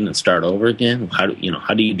program clean and start over again? How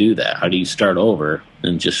do you do that? How do you start over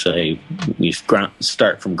and just say you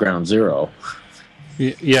start from ground zero?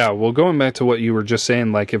 Yeah, well, going back to what you were just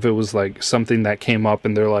saying, like if it was like something that came up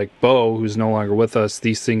and they're like, Bo, who's no longer with us,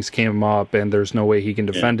 these things came up and there's no way he can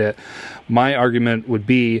defend it. My argument would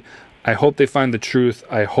be, I hope they find the truth.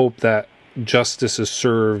 I hope that justice is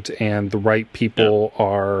served and the right people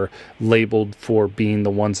are labeled for being the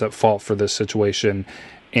ones at fault for this situation.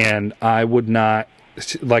 And I would not,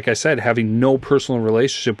 like I said, having no personal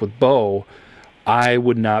relationship with Bo, I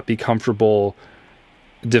would not be comfortable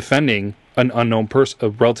defending an unknown person, a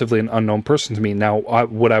relatively an unknown person to me. Now,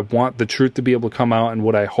 would I want the truth to be able to come out, and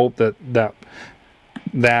would I hope that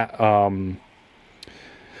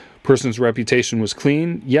person's reputation was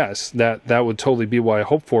clean? Yes, that would totally be what I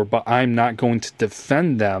hope for, but I'm not going to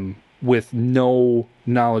defend them with no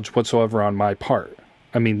knowledge whatsoever on my part.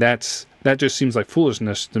 I mean, that just seems like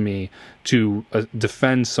foolishness to me to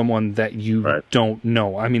defend someone that you don't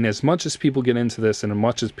know. I mean, as much as people get into this and as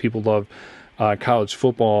much as people love college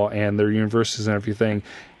football and their universities and everything,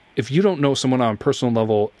 if you don't know someone on a personal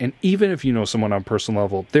level, and even if you know someone on a personal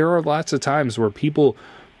level, there are lots of times where people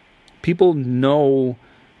knew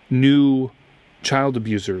child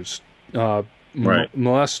abusers,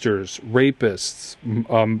 molesters, rapists,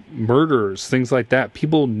 murderers, things like that.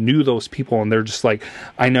 People knew those people, and they're just like,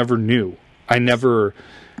 I never knew. I never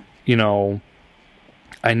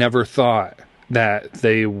thought that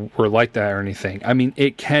they were like that or anything. I mean,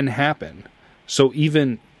 it can happen. So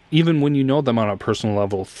even when you know them on a personal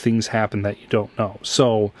level, things happen that you don't know.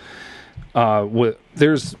 So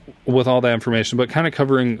with all that information, but kind of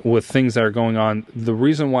covering with things that are going on, the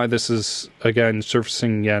reason why this is again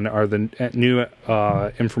surfacing again are the new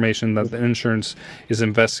information that the insurance is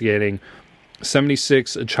investigating.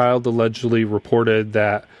 76, a child allegedly reported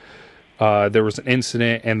that there was an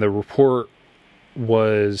incident, and the report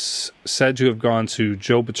was said to have gone to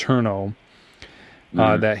Joe Paterno,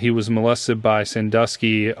 that he was molested by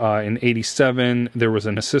Sandusky in 87. There was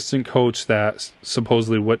an assistant coach that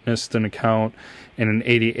supposedly witnessed an account, and in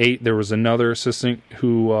 88 there was another assistant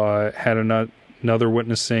who had another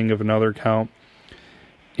witnessing of another account.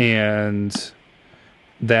 And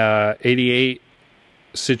the 88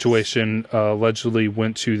 situation allegedly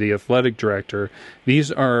went to the athletic director.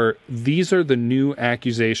 These are the new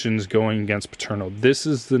accusations going against Paterno. This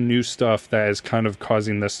is the new stuff that is kind of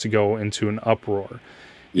causing this to go into an uproar.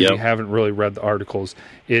 If you haven't really read the articles,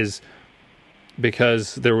 is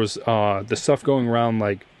because there was the stuff going around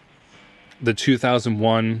like the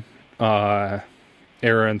 2001 era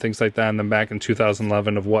and things like that, and then back in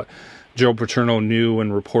 2011 of what Joe Paterno knew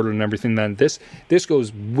and reported and everything. Then this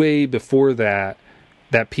goes way before that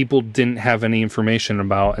people didn't have any information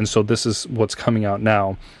about, and so this is what's coming out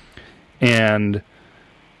now. And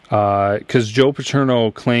because Joe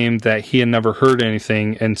Paterno claimed that he had never heard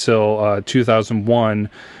anything until 2001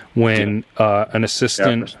 when an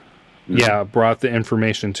assistant brought the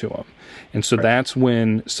information to him. And so that's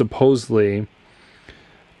when supposedly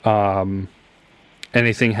anything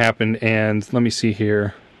happened. And let me see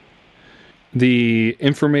here. The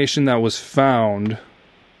information that was found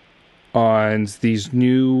on these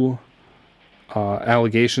new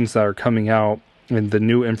allegations that are coming out, and the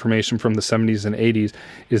new information from the 70s and 80s,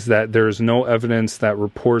 is that there is no evidence that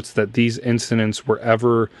reports that these incidents were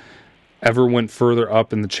ever went further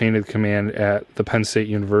up in the chain of command at the Penn State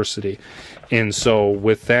University. And so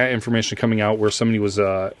with that information coming out where somebody was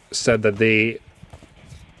said that they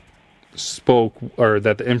spoke, or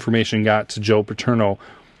that the information got to Joe Paterno,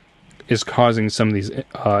 is causing some of these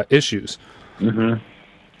issues. Mm-hmm.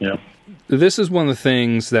 Yeah. This is one of the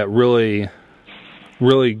things that really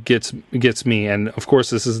gets me. And of course,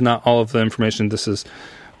 this is not all of the information. This is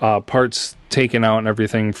parts taken out and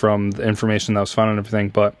everything from the information that was found and everything.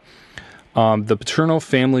 But the paternal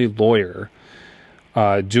family lawyer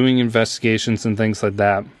doing investigations and things like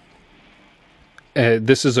that.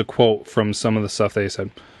 This is a quote from some of the stuff they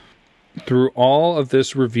said. Through all of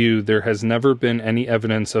this review, there has never been any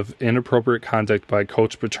evidence of inappropriate conduct by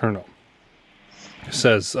Coach Paterno,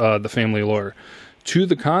 says the family lawyer. To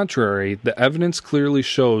the contrary, the evidence clearly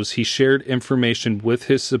shows he shared information with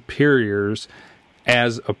his superiors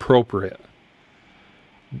as appropriate.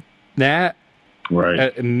 That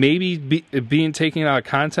Right. maybe being taken out of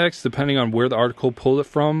context, depending on where the article pulled it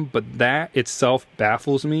from, but that itself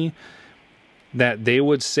baffles me. That they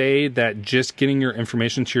would say that just getting your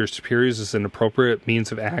information to your superiors is an appropriate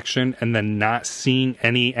means of action, and then not seeing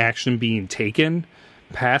any action being taken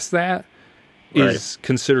past that is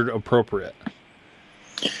considered appropriate.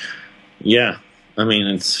 Yeah. I mean,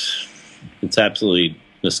 it's absolutely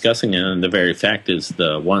disgusting, and the very fact is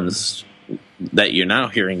the ones that you're now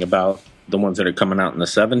hearing about, the ones that are coming out in the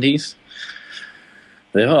 70s,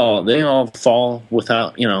 they all fall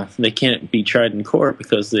without, they can't be tried in court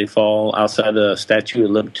because they fall outside the statute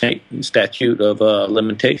of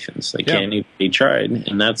limitations. They can't even be tried,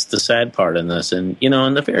 and that's the sad part in this. And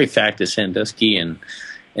and the very fact is Sandusky and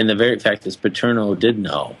the very fact is Paterno did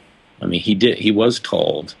know. I mean, he was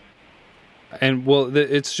told. And well,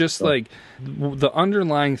 it's just like the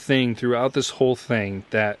underlying thing throughout this whole thing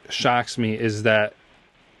that shocks me is that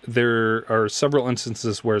there are several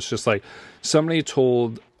instances where it's just like somebody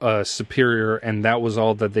told a superior and that was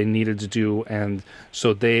all that they needed to do, and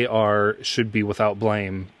so they should be without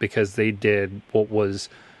blame because they did what was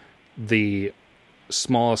the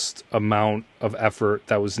smallest amount of effort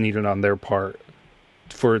that was needed on their part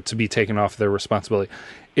for it to be taken off their responsibility.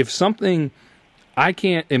 If something, I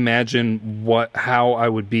can't imagine how I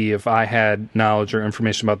would be if I had knowledge or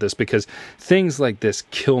information about this, because things like this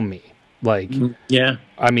kill me. Like, yeah,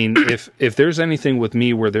 I mean, if there's anything with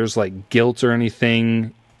me where there's like guilt or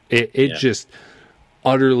anything, it just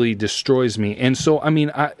utterly destroys me. And so, I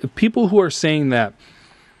mean, people who are saying that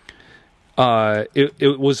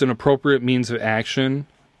it was an appropriate means of action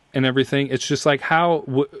and everything, it's just like,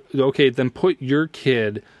 okay, then put your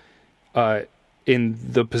kid in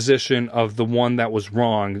the position of the one that was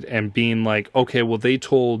wronged and being like, okay, well, they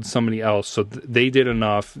told somebody else, so they did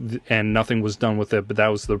enough and nothing was done with it, but that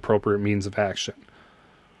was the appropriate means of action.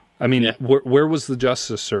 I mean, where was the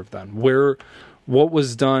justice served then? What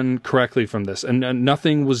was done correctly from this? And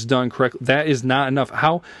nothing was done correctly. That is not enough.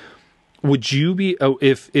 How would you be,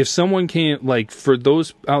 if someone came, like, for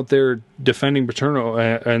those out there defending Paterno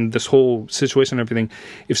and this whole situation and everything,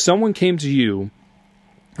 if someone came to you,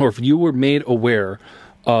 or if you were made aware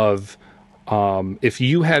of, if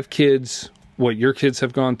you have kids, what your kids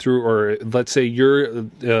have gone through, or let's say you're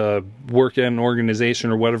work at an organization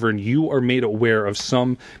or whatever, and you are made aware of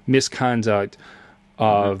some misconduct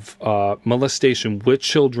of molestation with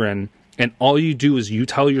children, and all you do is you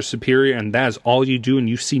tell your superior, and that is all you do, and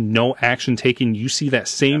you see no action taken. You see that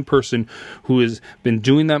same person who has been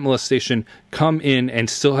doing that molestation come in and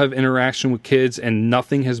still have interaction with kids, and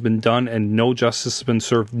nothing has been done, and no justice has been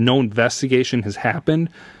served, no investigation has happened,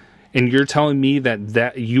 and you're telling me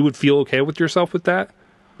that you would feel okay with yourself with that?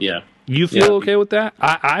 Yeah. You feel okay with that?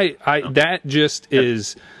 That just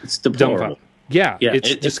is... It's deplorable. Yeah,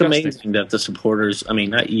 it's amazing that the supporters... I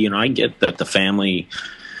mean, I get that the family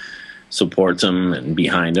supports them and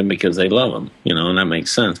behind them because they love them, and that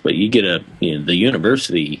makes sense. But you get the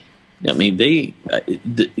university. I mean,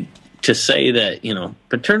 to say that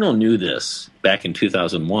Paterno knew this back in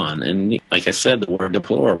 2001, and like I said, the word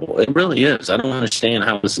deplorable. It really is. I don't understand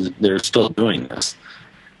how they're still doing this.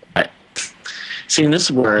 See, and this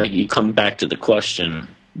is where you come back to the question.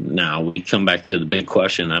 Now we come back to the big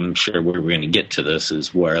question. I'm sure where we're going to get to this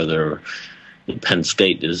is whether Penn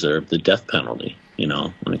State deserved the death penalty.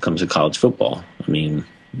 When it comes to college football. I mean,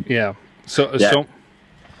 yeah. So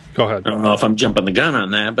go ahead. I don't know if I'm jumping the gun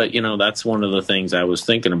on that, but that's one of the things I was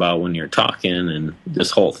thinking about when you're talking, and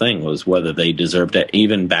this whole thing was whether they deserved it.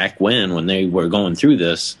 Even back when they were going through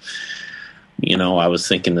this, I was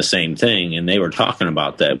thinking the same thing, and they were talking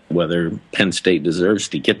about that, whether Penn State deserves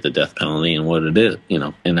to get the death penalty and what it is,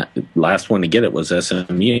 and the last one to get it was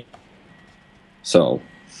SMU. So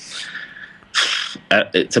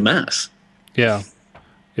it's a mess. Yeah,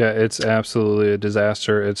 it's absolutely a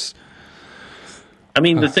disaster.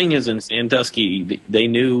 The thing is, in Sandusky, they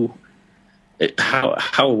knew how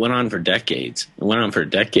it went on for decades. It went on for a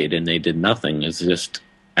decade, and they did nothing. It's just,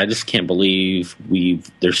 I just can't believe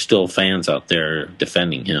there's still fans out there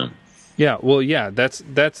defending him. Yeah, well, yeah, that's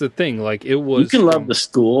the thing. Like, it was. You can love the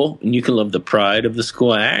school and you can love the pride of the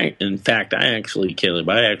school. In fact, Caleb,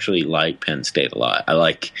 I actually like Penn State a lot. I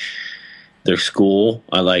like their school.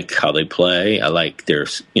 I like how they play. I like their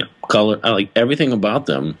color. I like everything about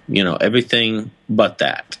them. Everything but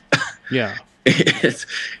that. Yeah. It's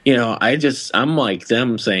I'm like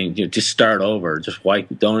them saying, just start over. Just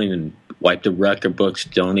don't even wipe the record books.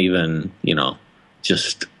 Don't even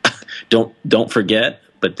just don't forget.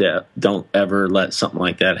 But don't ever let something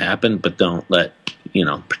like that happen. But don't let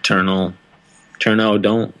Paterno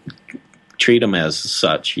don't treat him as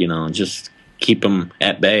such. Just keep him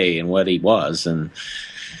at bay and what he was. And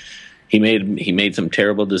he made some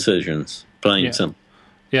terrible decisions. Plain simple.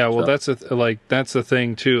 Yeah, well, that's the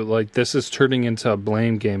thing too. Like, this is turning into a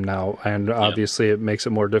blame game now, and obviously it makes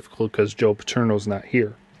it more difficult because Joe Paterno's not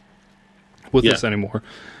here with us anymore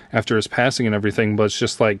after his passing and everything. But it's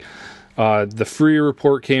just like the Free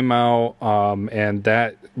report came out, and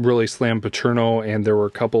that really slammed Paterno, and there were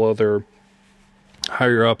a couple other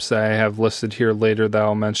higher ups that I have listed here later that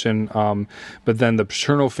I'll mention. But then the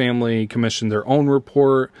Paterno family commissioned their own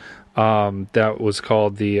report that was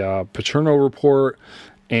called the Paterno Report.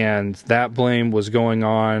 And that blame was going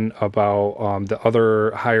on about the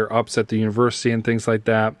other higher ups at the university and things like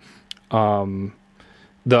that. The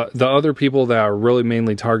other people that are really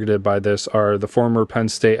mainly targeted by this are the former Penn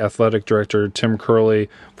State athletic director Tim Curley,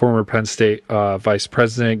 former Penn State vice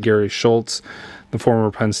president Gary Schultz, the former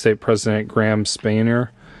Penn State president Graham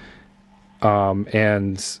Spainer,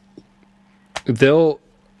 and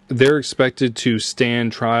they're expected to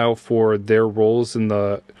stand trial for their roles in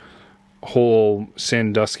the whole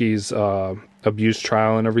Sandusky's abuse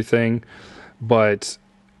trial and everything, but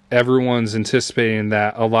everyone's anticipating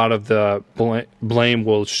that a lot of the blame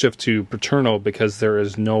will shift to Paterno because there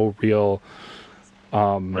is no real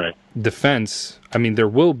defense. I mean, there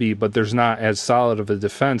will be, but there's not as solid of a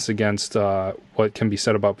defense against what can be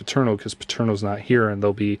said about Paterno because Paterno's not here and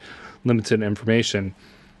there'll be limited information.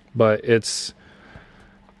 But it's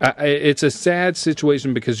a sad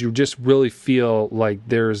situation because you just really feel like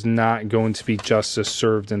there's not going to be justice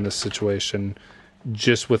served in this situation,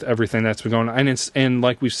 just with everything that's been going on. And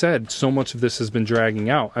like we've said, so much of this has been dragging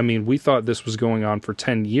out. I mean, we thought this was going on for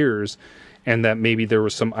 10 years and that maybe there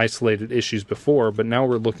was some isolated issues before, but now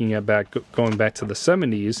we're looking at going back to the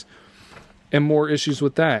 70s and more issues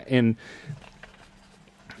with that. And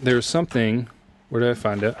there's something, where did I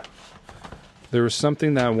find it? There was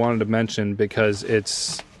something that I wanted to mention because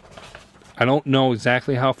I don't know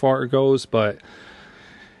exactly how far it goes, but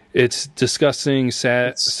it's disgusting,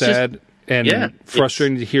 sad, and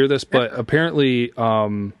frustrating to hear this. But apparently,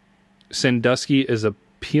 Sandusky is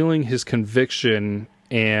appealing his conviction,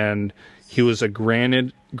 and he was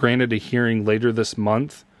granted a hearing later this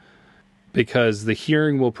month because the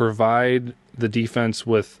hearing will provide the defense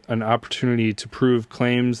with an opportunity to prove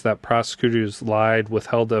claims that prosecutors lied,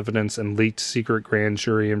 withheld evidence, and leaked secret grand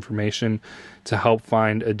jury information to help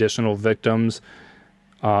find additional victims,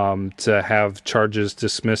 to have charges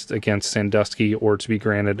dismissed against Sandusky or to be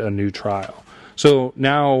granted a new trial. So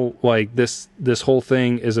now, like, this whole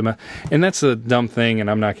thing is and that's a dumb thing, and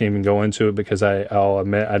I'm not going to even go into it because I'll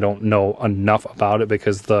admit I don't know enough about it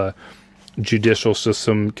because the judicial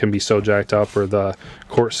system can be so jacked up or the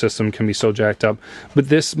court system can be so jacked up. But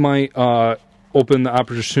this might open the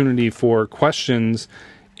opportunity for questions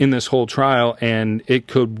in this whole trial, and it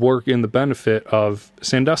could work in the benefit of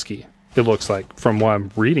Sandusky, it looks like, from what I'm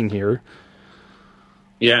reading here.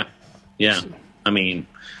 Yeah. I mean,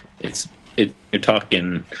 you're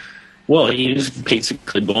talking, well, he's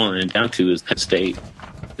basically boiling it down to his Penn State.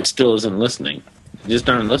 It still isn't listening. They just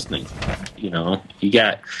aren't listening. You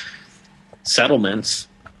got settlements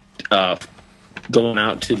going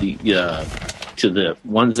out to the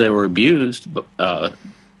ones that were abused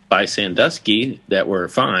by Sandusky that were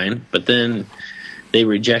fine, but then they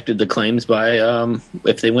rejected the claims by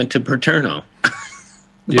if they went to Paterno.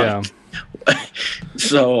 Yeah.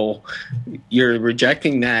 So you're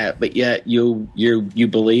rejecting that, but yet you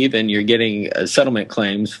believe and you're getting settlement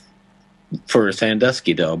claims for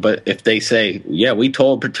Sandusky, though. But if they say, yeah, we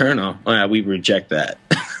told Paterno, we reject that.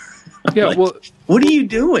 Yeah, like, well, what are you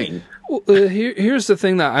doing? Well, here's the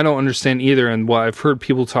thing that I don't understand either, and what I've heard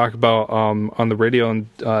people talk about on the radio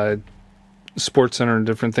and Sports Center and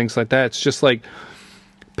different things like that. It's just like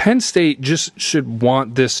Penn State just should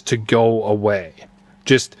want this to go away.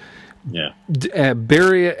 Just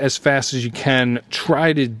bury it as fast as you can.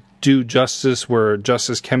 Try to do justice where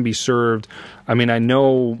justice can be served. I mean, I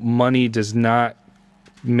know money does not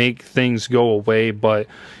make things go away, but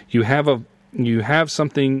you have you have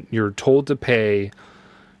something you're told to pay.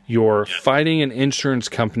 You're fighting an insurance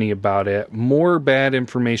company about it. More bad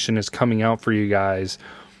information is coming out for you guys.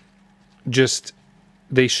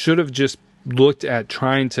 They should have just looked at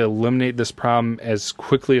trying to eliminate this problem as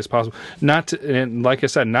quickly as possible. And like I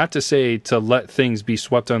said, not to say to let things be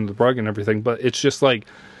swept under the rug and everything, but it's just like,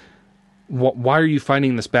 why are you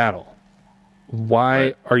fighting this battle?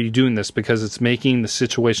 Why are you doing this? Because it's making the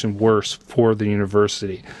situation worse for the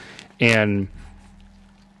university. And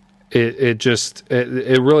it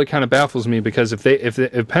really kind of baffles me, because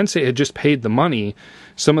if Penn State had just paid the money,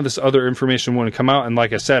 some of this other information wouldn't come out. And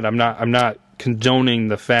like I said, I'm not condoning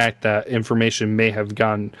the fact that information may have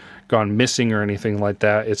gone missing or anything like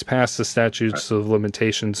that. It's past the statutes of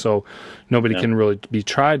limitation, so nobody can really be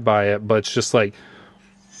tried by it. But it's just like,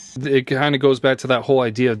 it kind of goes back to that whole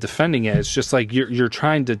idea of defending it. It's just like you're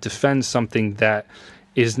trying to defend something that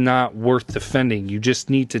is not worth defending. You just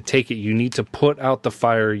need to take it. You need to put out the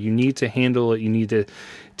fire. You need to handle it. You need to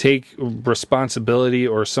take responsibility,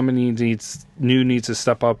 or somebody needs to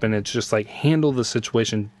step up, and it's just like, handle the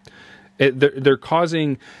situation. They're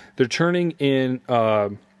turning in a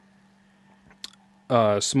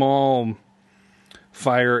small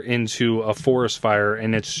fire into a forest fire,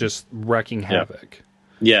 and it's just wrecking havoc.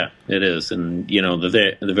 Yeah, it is. And,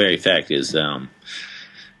 the very fact is,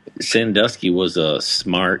 Sandusky was a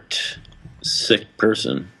smart, sick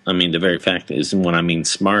person. I mean, the very fact is, and what I mean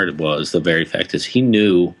smart was, the very fact is, he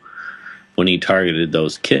knew when he targeted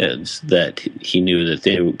those kids that he knew that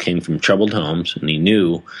they came from troubled homes, and he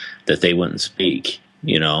knew that they wouldn't speak,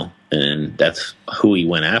 and that's who he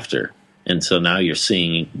went after. And so now you're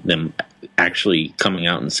seeing them actually coming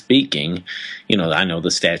out and speaking. I know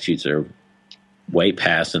the statutes are way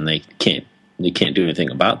past, and they can't do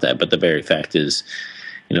anything about that. But the very fact is,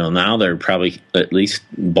 now they're probably at least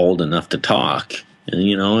bold enough to talk, and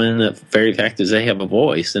the very fact is, they have a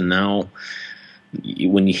voice. And now,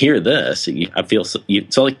 when you hear this, I feel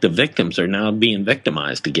it's like the victims are now being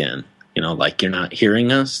victimized again. Like, you're not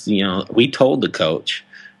hearing us. We told the coach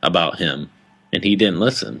about him, and he didn't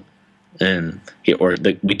listen, and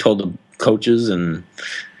we told the coaches, and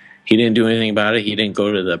he didn't do anything about it. He didn't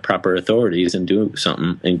go to the proper authorities and do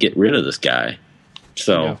something and get rid of this guy.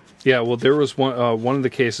 So yeah. Well, there was one of the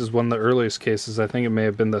cases, one of the earliest cases. I think it may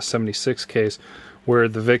have been the 76 case, where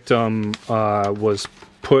the victim was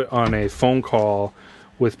put on a phone call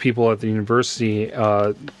with people at the university,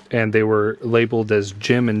 and they were labeled as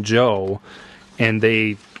Jim and Joe, and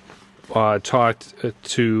they talked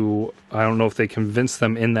to, I don't know if they convinced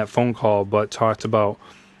them in that phone call, but talked about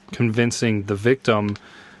convincing the victim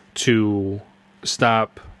to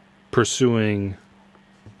stop pursuing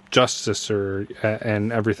justice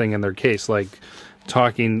and everything in their case, like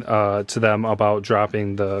talking to them about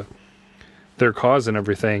dropping their cause and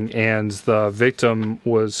everything. And the victim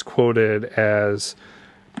was quoted as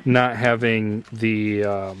not having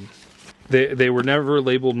the they were never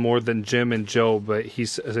labeled more than Jim and Joe, but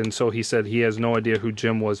so he said he has no idea who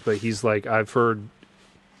Jim was, but he's like, I've heard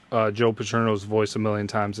Joe Paterno's voice a million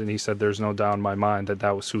times, and he said there's no doubt in my mind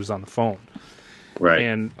that was who was on the phone. Right.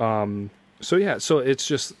 And so it's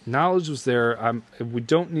just, knowledge was there. We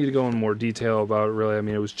don't need to go in more detail about it, really. I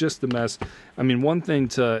mean, it was just a mess. I mean, one thing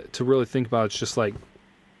to really think about, it's just like,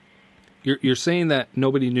 you're saying that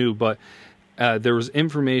nobody knew, but there was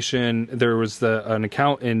information. There was an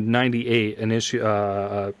account in '98,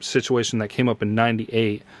 a situation that came up in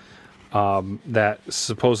 '98. That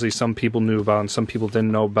supposedly some people knew about and some people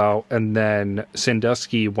didn't know about, and then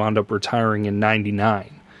Sandusky wound up retiring in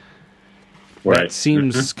 '99. Right. That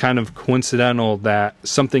seems kind of coincidental that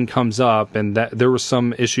something comes up, and that there was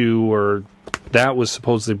some issue, or that was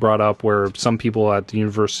supposedly brought up, where some people at the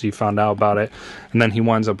university found out about it, and then he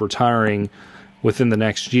winds up retiring within the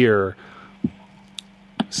next year.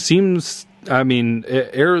 Seems, I mean,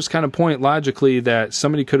 errors kind of point logically that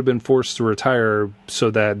somebody could have been forced to retire so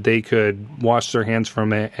that they could wash their hands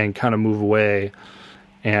from it and kind of move away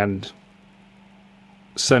and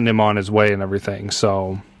send him on his way and everything.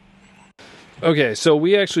 So, okay, so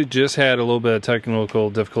we actually just had a little bit of technical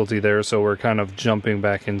difficulty there, so we're kind of jumping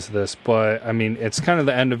back into this. But, I mean, it's kind of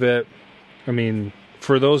the end of it. I mean,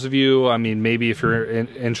 for those of you, I mean, maybe if you're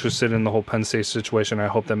interested in the whole Penn State situation, I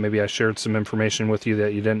hope that maybe I shared some information with you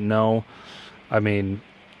that you didn't know. I mean,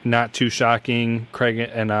 not too shocking. Craig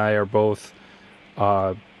and I are both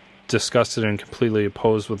disgusted and completely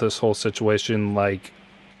opposed with this whole situation. Like,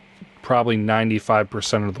 probably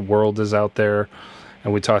 95% of the world is out there.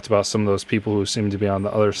 And we talked about some of those people who seem to be on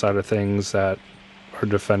the other side of things that are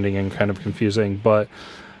defending and kind of confusing. But,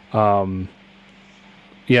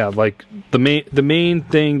 yeah, like the main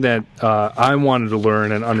thing that I wanted to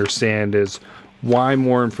learn and understand is why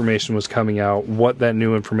more information was coming out, what that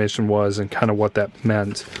new information was, and kind of what that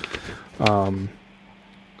meant.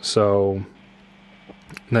 So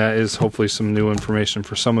that is hopefully some new information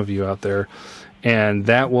for some of you out there, and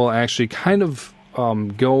that will actually kind of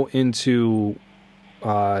go into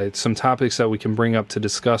some topics that we can bring up to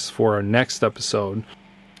discuss for our next episode.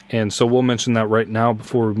 And so we'll mention that right now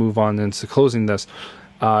before we move on into closing this.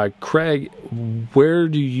 Craig, where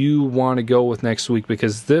do you want to go with next week?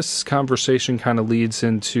 Because this conversation kind of leads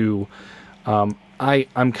into,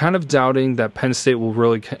 I'm kind of doubting that Penn State will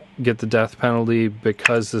really get the death penalty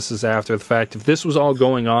because this is after the fact. If this was all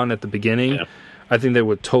going on at the beginning, I think they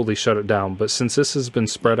would totally shut it down. But since this has been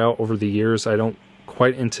spread out over the years, I don't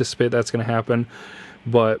quite anticipate that's going to happen.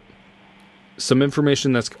 But some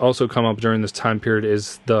information that's also come up during this time period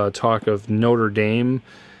is the talk of Notre Dame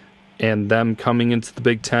and them coming into the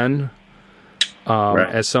Big Ten.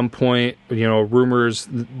 At some point, rumors,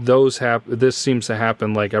 this seems to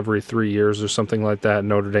happen like every 3 years or something like that.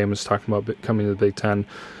 Notre Dame is talking about coming to the Big Ten.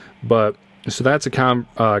 But so that's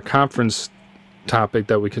a conference topic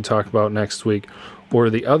that we could talk about next week. Or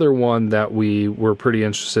the other one that we were pretty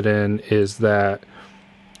interested in is that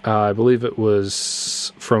I believe it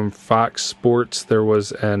was from Fox Sports. There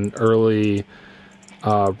was an early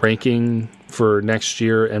ranking for next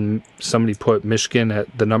year, and somebody put Michigan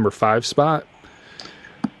at the number 5 spot.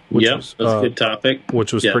 That's a good topic.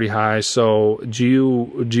 Which was pretty high. So do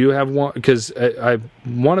you have one? Because I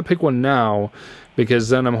want to pick one now, because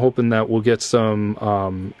then I'm hoping that we'll get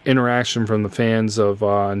some interaction from the fans of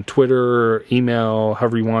on Twitter, email,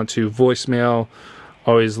 however you want to, voicemail.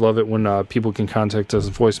 Always love it when people can contact us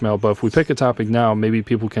voicemail. But if we pick a topic now, maybe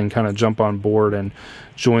people can kind of jump on board and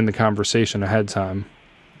join the conversation ahead of time.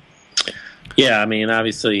 Yeah, I mean,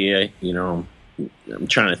 obviously, I'm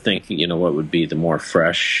trying to think, what would be the more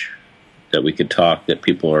fresh that we could talk that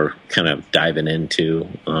people are kind of diving into.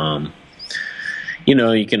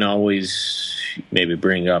 You can always maybe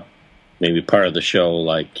bring up maybe part of the show,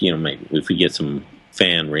 like, maybe if we get some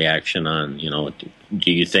fan reaction on,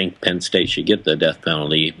 do you think Penn State should get the death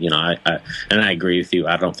penalty? I agree with you.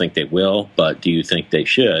 I don't think they will, but do you think they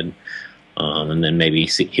should? And then maybe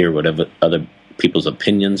hear what other people's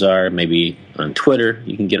opinions are. Maybe on Twitter,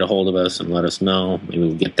 you can get a hold of us and let us know. Maybe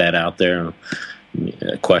we'll get that out there,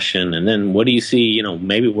 a question. And then what do you see,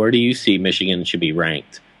 maybe where do you see Michigan should be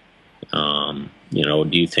ranked?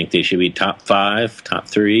 Do you think they should be top 5, top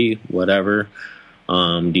 3, whatever?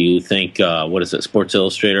 Do you think,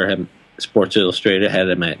 Sports Illustrated had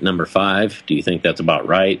them at number 5. Do you think that's about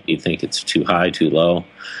right? Do you think it's too high, too low?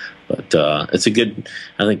 But it's a good,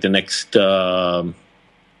 I think the next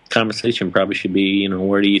conversation probably should be,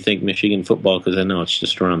 where do you think Michigan football, because I know it's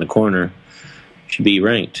just around the corner, should be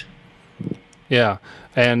ranked? Yeah,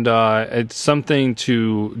 and it's something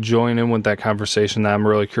to join in with that conversation that I'm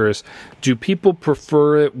really curious. Do people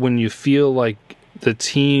prefer it when you feel like the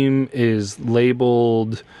team is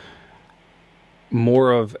labeled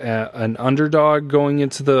more of an underdog going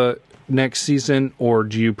into the next season, or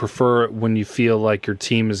do you prefer it when you feel like your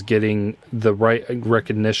team is getting the right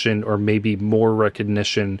recognition or maybe more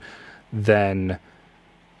recognition than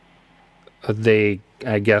they,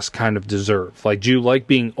 I guess, kind of deserve? Like, do you like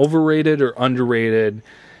being overrated or underrated?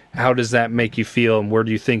 How does that make you feel, and where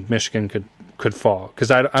do you think Michigan could fall?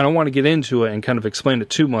 Because I don't want to get into it and kind of explain it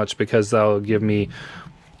too much, because that'll give me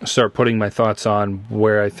start putting my thoughts on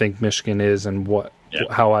where I think Michigan is and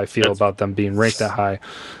how I feel about them being ranked that high.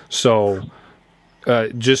 So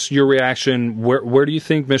just your reaction, where do you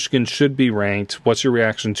think Michigan should be ranked? What's your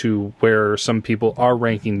reaction to where some people are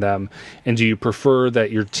ranking them? And do you prefer that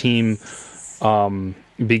your team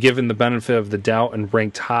be given the benefit of the doubt and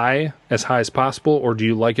ranked high as possible, or do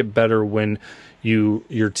you like it better when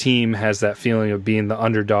your team has that feeling of being the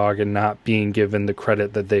underdog and not being given the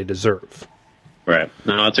credit that they deserve? Right.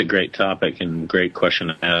 No, that's a great topic and great question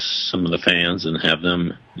to ask some of the fans and have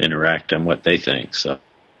them interact on what they think. So,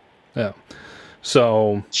 yeah.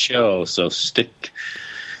 So stay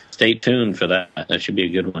tuned for that. That should be a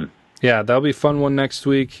good one. Yeah, that'll be a fun one next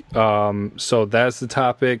week. So that's the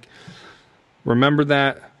topic. Remember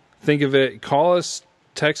that. Think of it. Call us,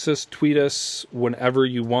 text us, tweet us whenever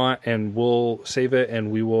you want, and we'll save it, and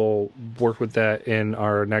we will work with that in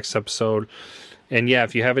our next episode. And yeah,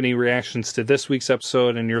 if you have any reactions to this week's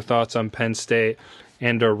episode and your thoughts on Penn State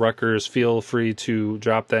and or Rutgers, feel free to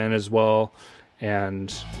drop that in as well,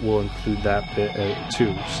 and we'll include that bit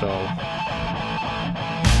too. So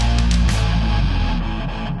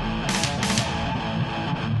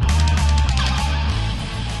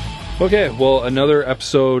okay, well, another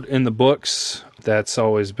episode in the books. that's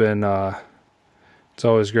always been it's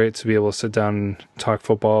always great to be able to sit down and talk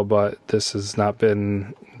football, but this has not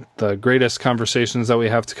been the greatest conversations that we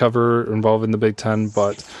have to cover involving the Big Ten,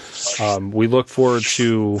 but we look forward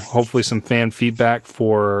to hopefully some fan feedback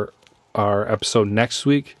for our episode next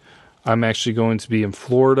week. I'm actually going to be in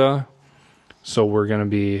Florida, so we're going to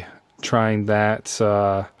be trying that.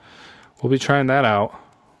 We'll be trying that out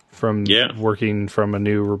from working from a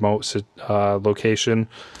new remote location.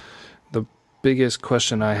 The biggest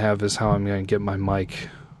question I have is how I'm going to get my mic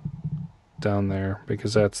down there,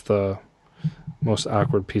 because that's the most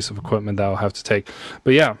awkward piece of equipment that I'll have to take.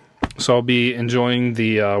 But yeah, so I'll be enjoying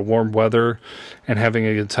the warm weather and having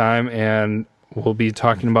a good time, and we'll be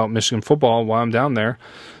talking about Michigan football while I'm down there.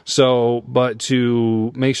 So, but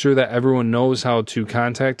to make sure that everyone knows how to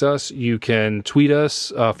contact us, you can tweet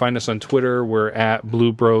us, find us on Twitter. We're at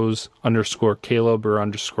BlueBros_Caleb or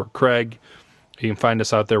 _Craig. You can find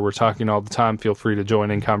us out there. We're talking all the time. Feel free to join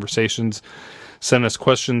in conversations. Send us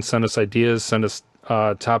questions, send us ideas, send us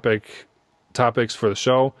topics for the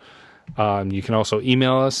show. You can also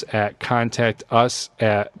email us at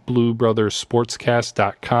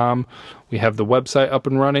contactus@bluebrothersportscast.com. We have the website up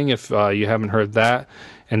and running if you haven't heard that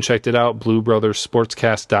and checked it out,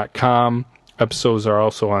 bluebrothersportscast.com. Episodes are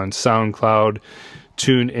also on SoundCloud,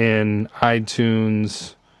 TuneIn,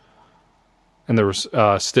 iTunes, and there's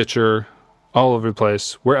Stitcher, all over the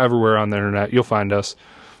place. We're everywhere on the internet. You'll find us.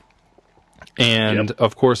 And,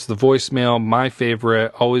 of course, the voicemail, my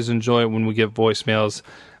favorite. Always enjoy it when we get voicemails.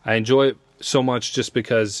 I enjoy it so much just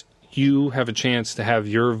because you have a chance to have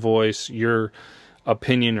your voice, your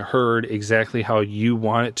opinion heard exactly how you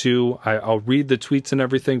want it to. I'll read the tweets and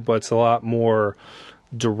everything, but it's a lot more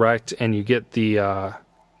direct, and you get the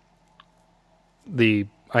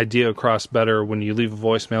idea across better when you leave a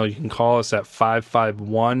voicemail. You can call us at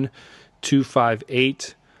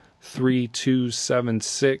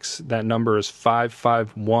 551-258-3276. That number is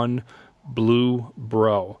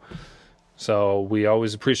 551-BLUE-BRO. So we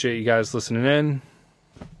always appreciate you guys listening in.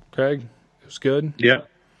 Craig, it was good. Yeah,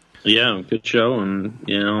 good show, and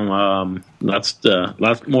lots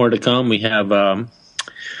more to come. We have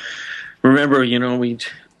remember, we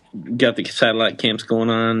got the satellite camps going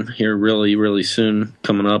on here really, really soon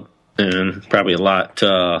coming up, and probably a lot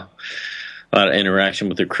of interaction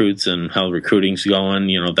with recruits and how recruiting's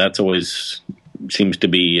going. That's always seems to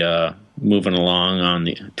be moving along on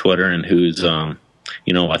the Twitter, and who's I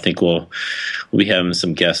think we'll be having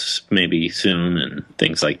some guests maybe soon and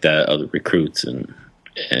things like that, other recruits, and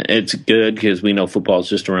it's good because we know football's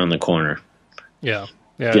just around the corner. Yeah,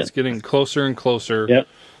 it's getting closer and closer. Yep.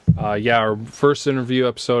 Our first interview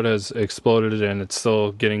episode has exploded, and it's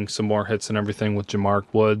still getting some more hits and everything with Jamark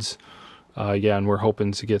Woods. And we're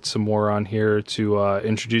hoping to get some more on here to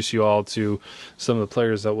introduce you all to some of the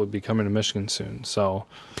players that will be coming to Michigan soon. So,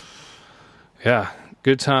 yeah,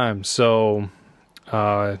 good time. So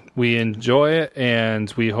we enjoy it,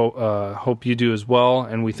 and we hope you do as well.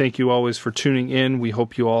 And we thank you always for tuning in. We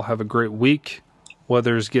hope you all have a great week.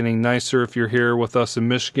 Weather's getting nicer if you're here with us in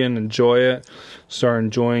Michigan. Enjoy it. Start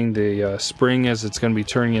enjoying the spring as it's going to be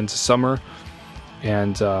turning into summer.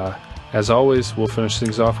 And as always, we'll finish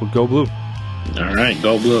things off with Go Blue. All right,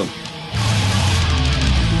 Go Blue.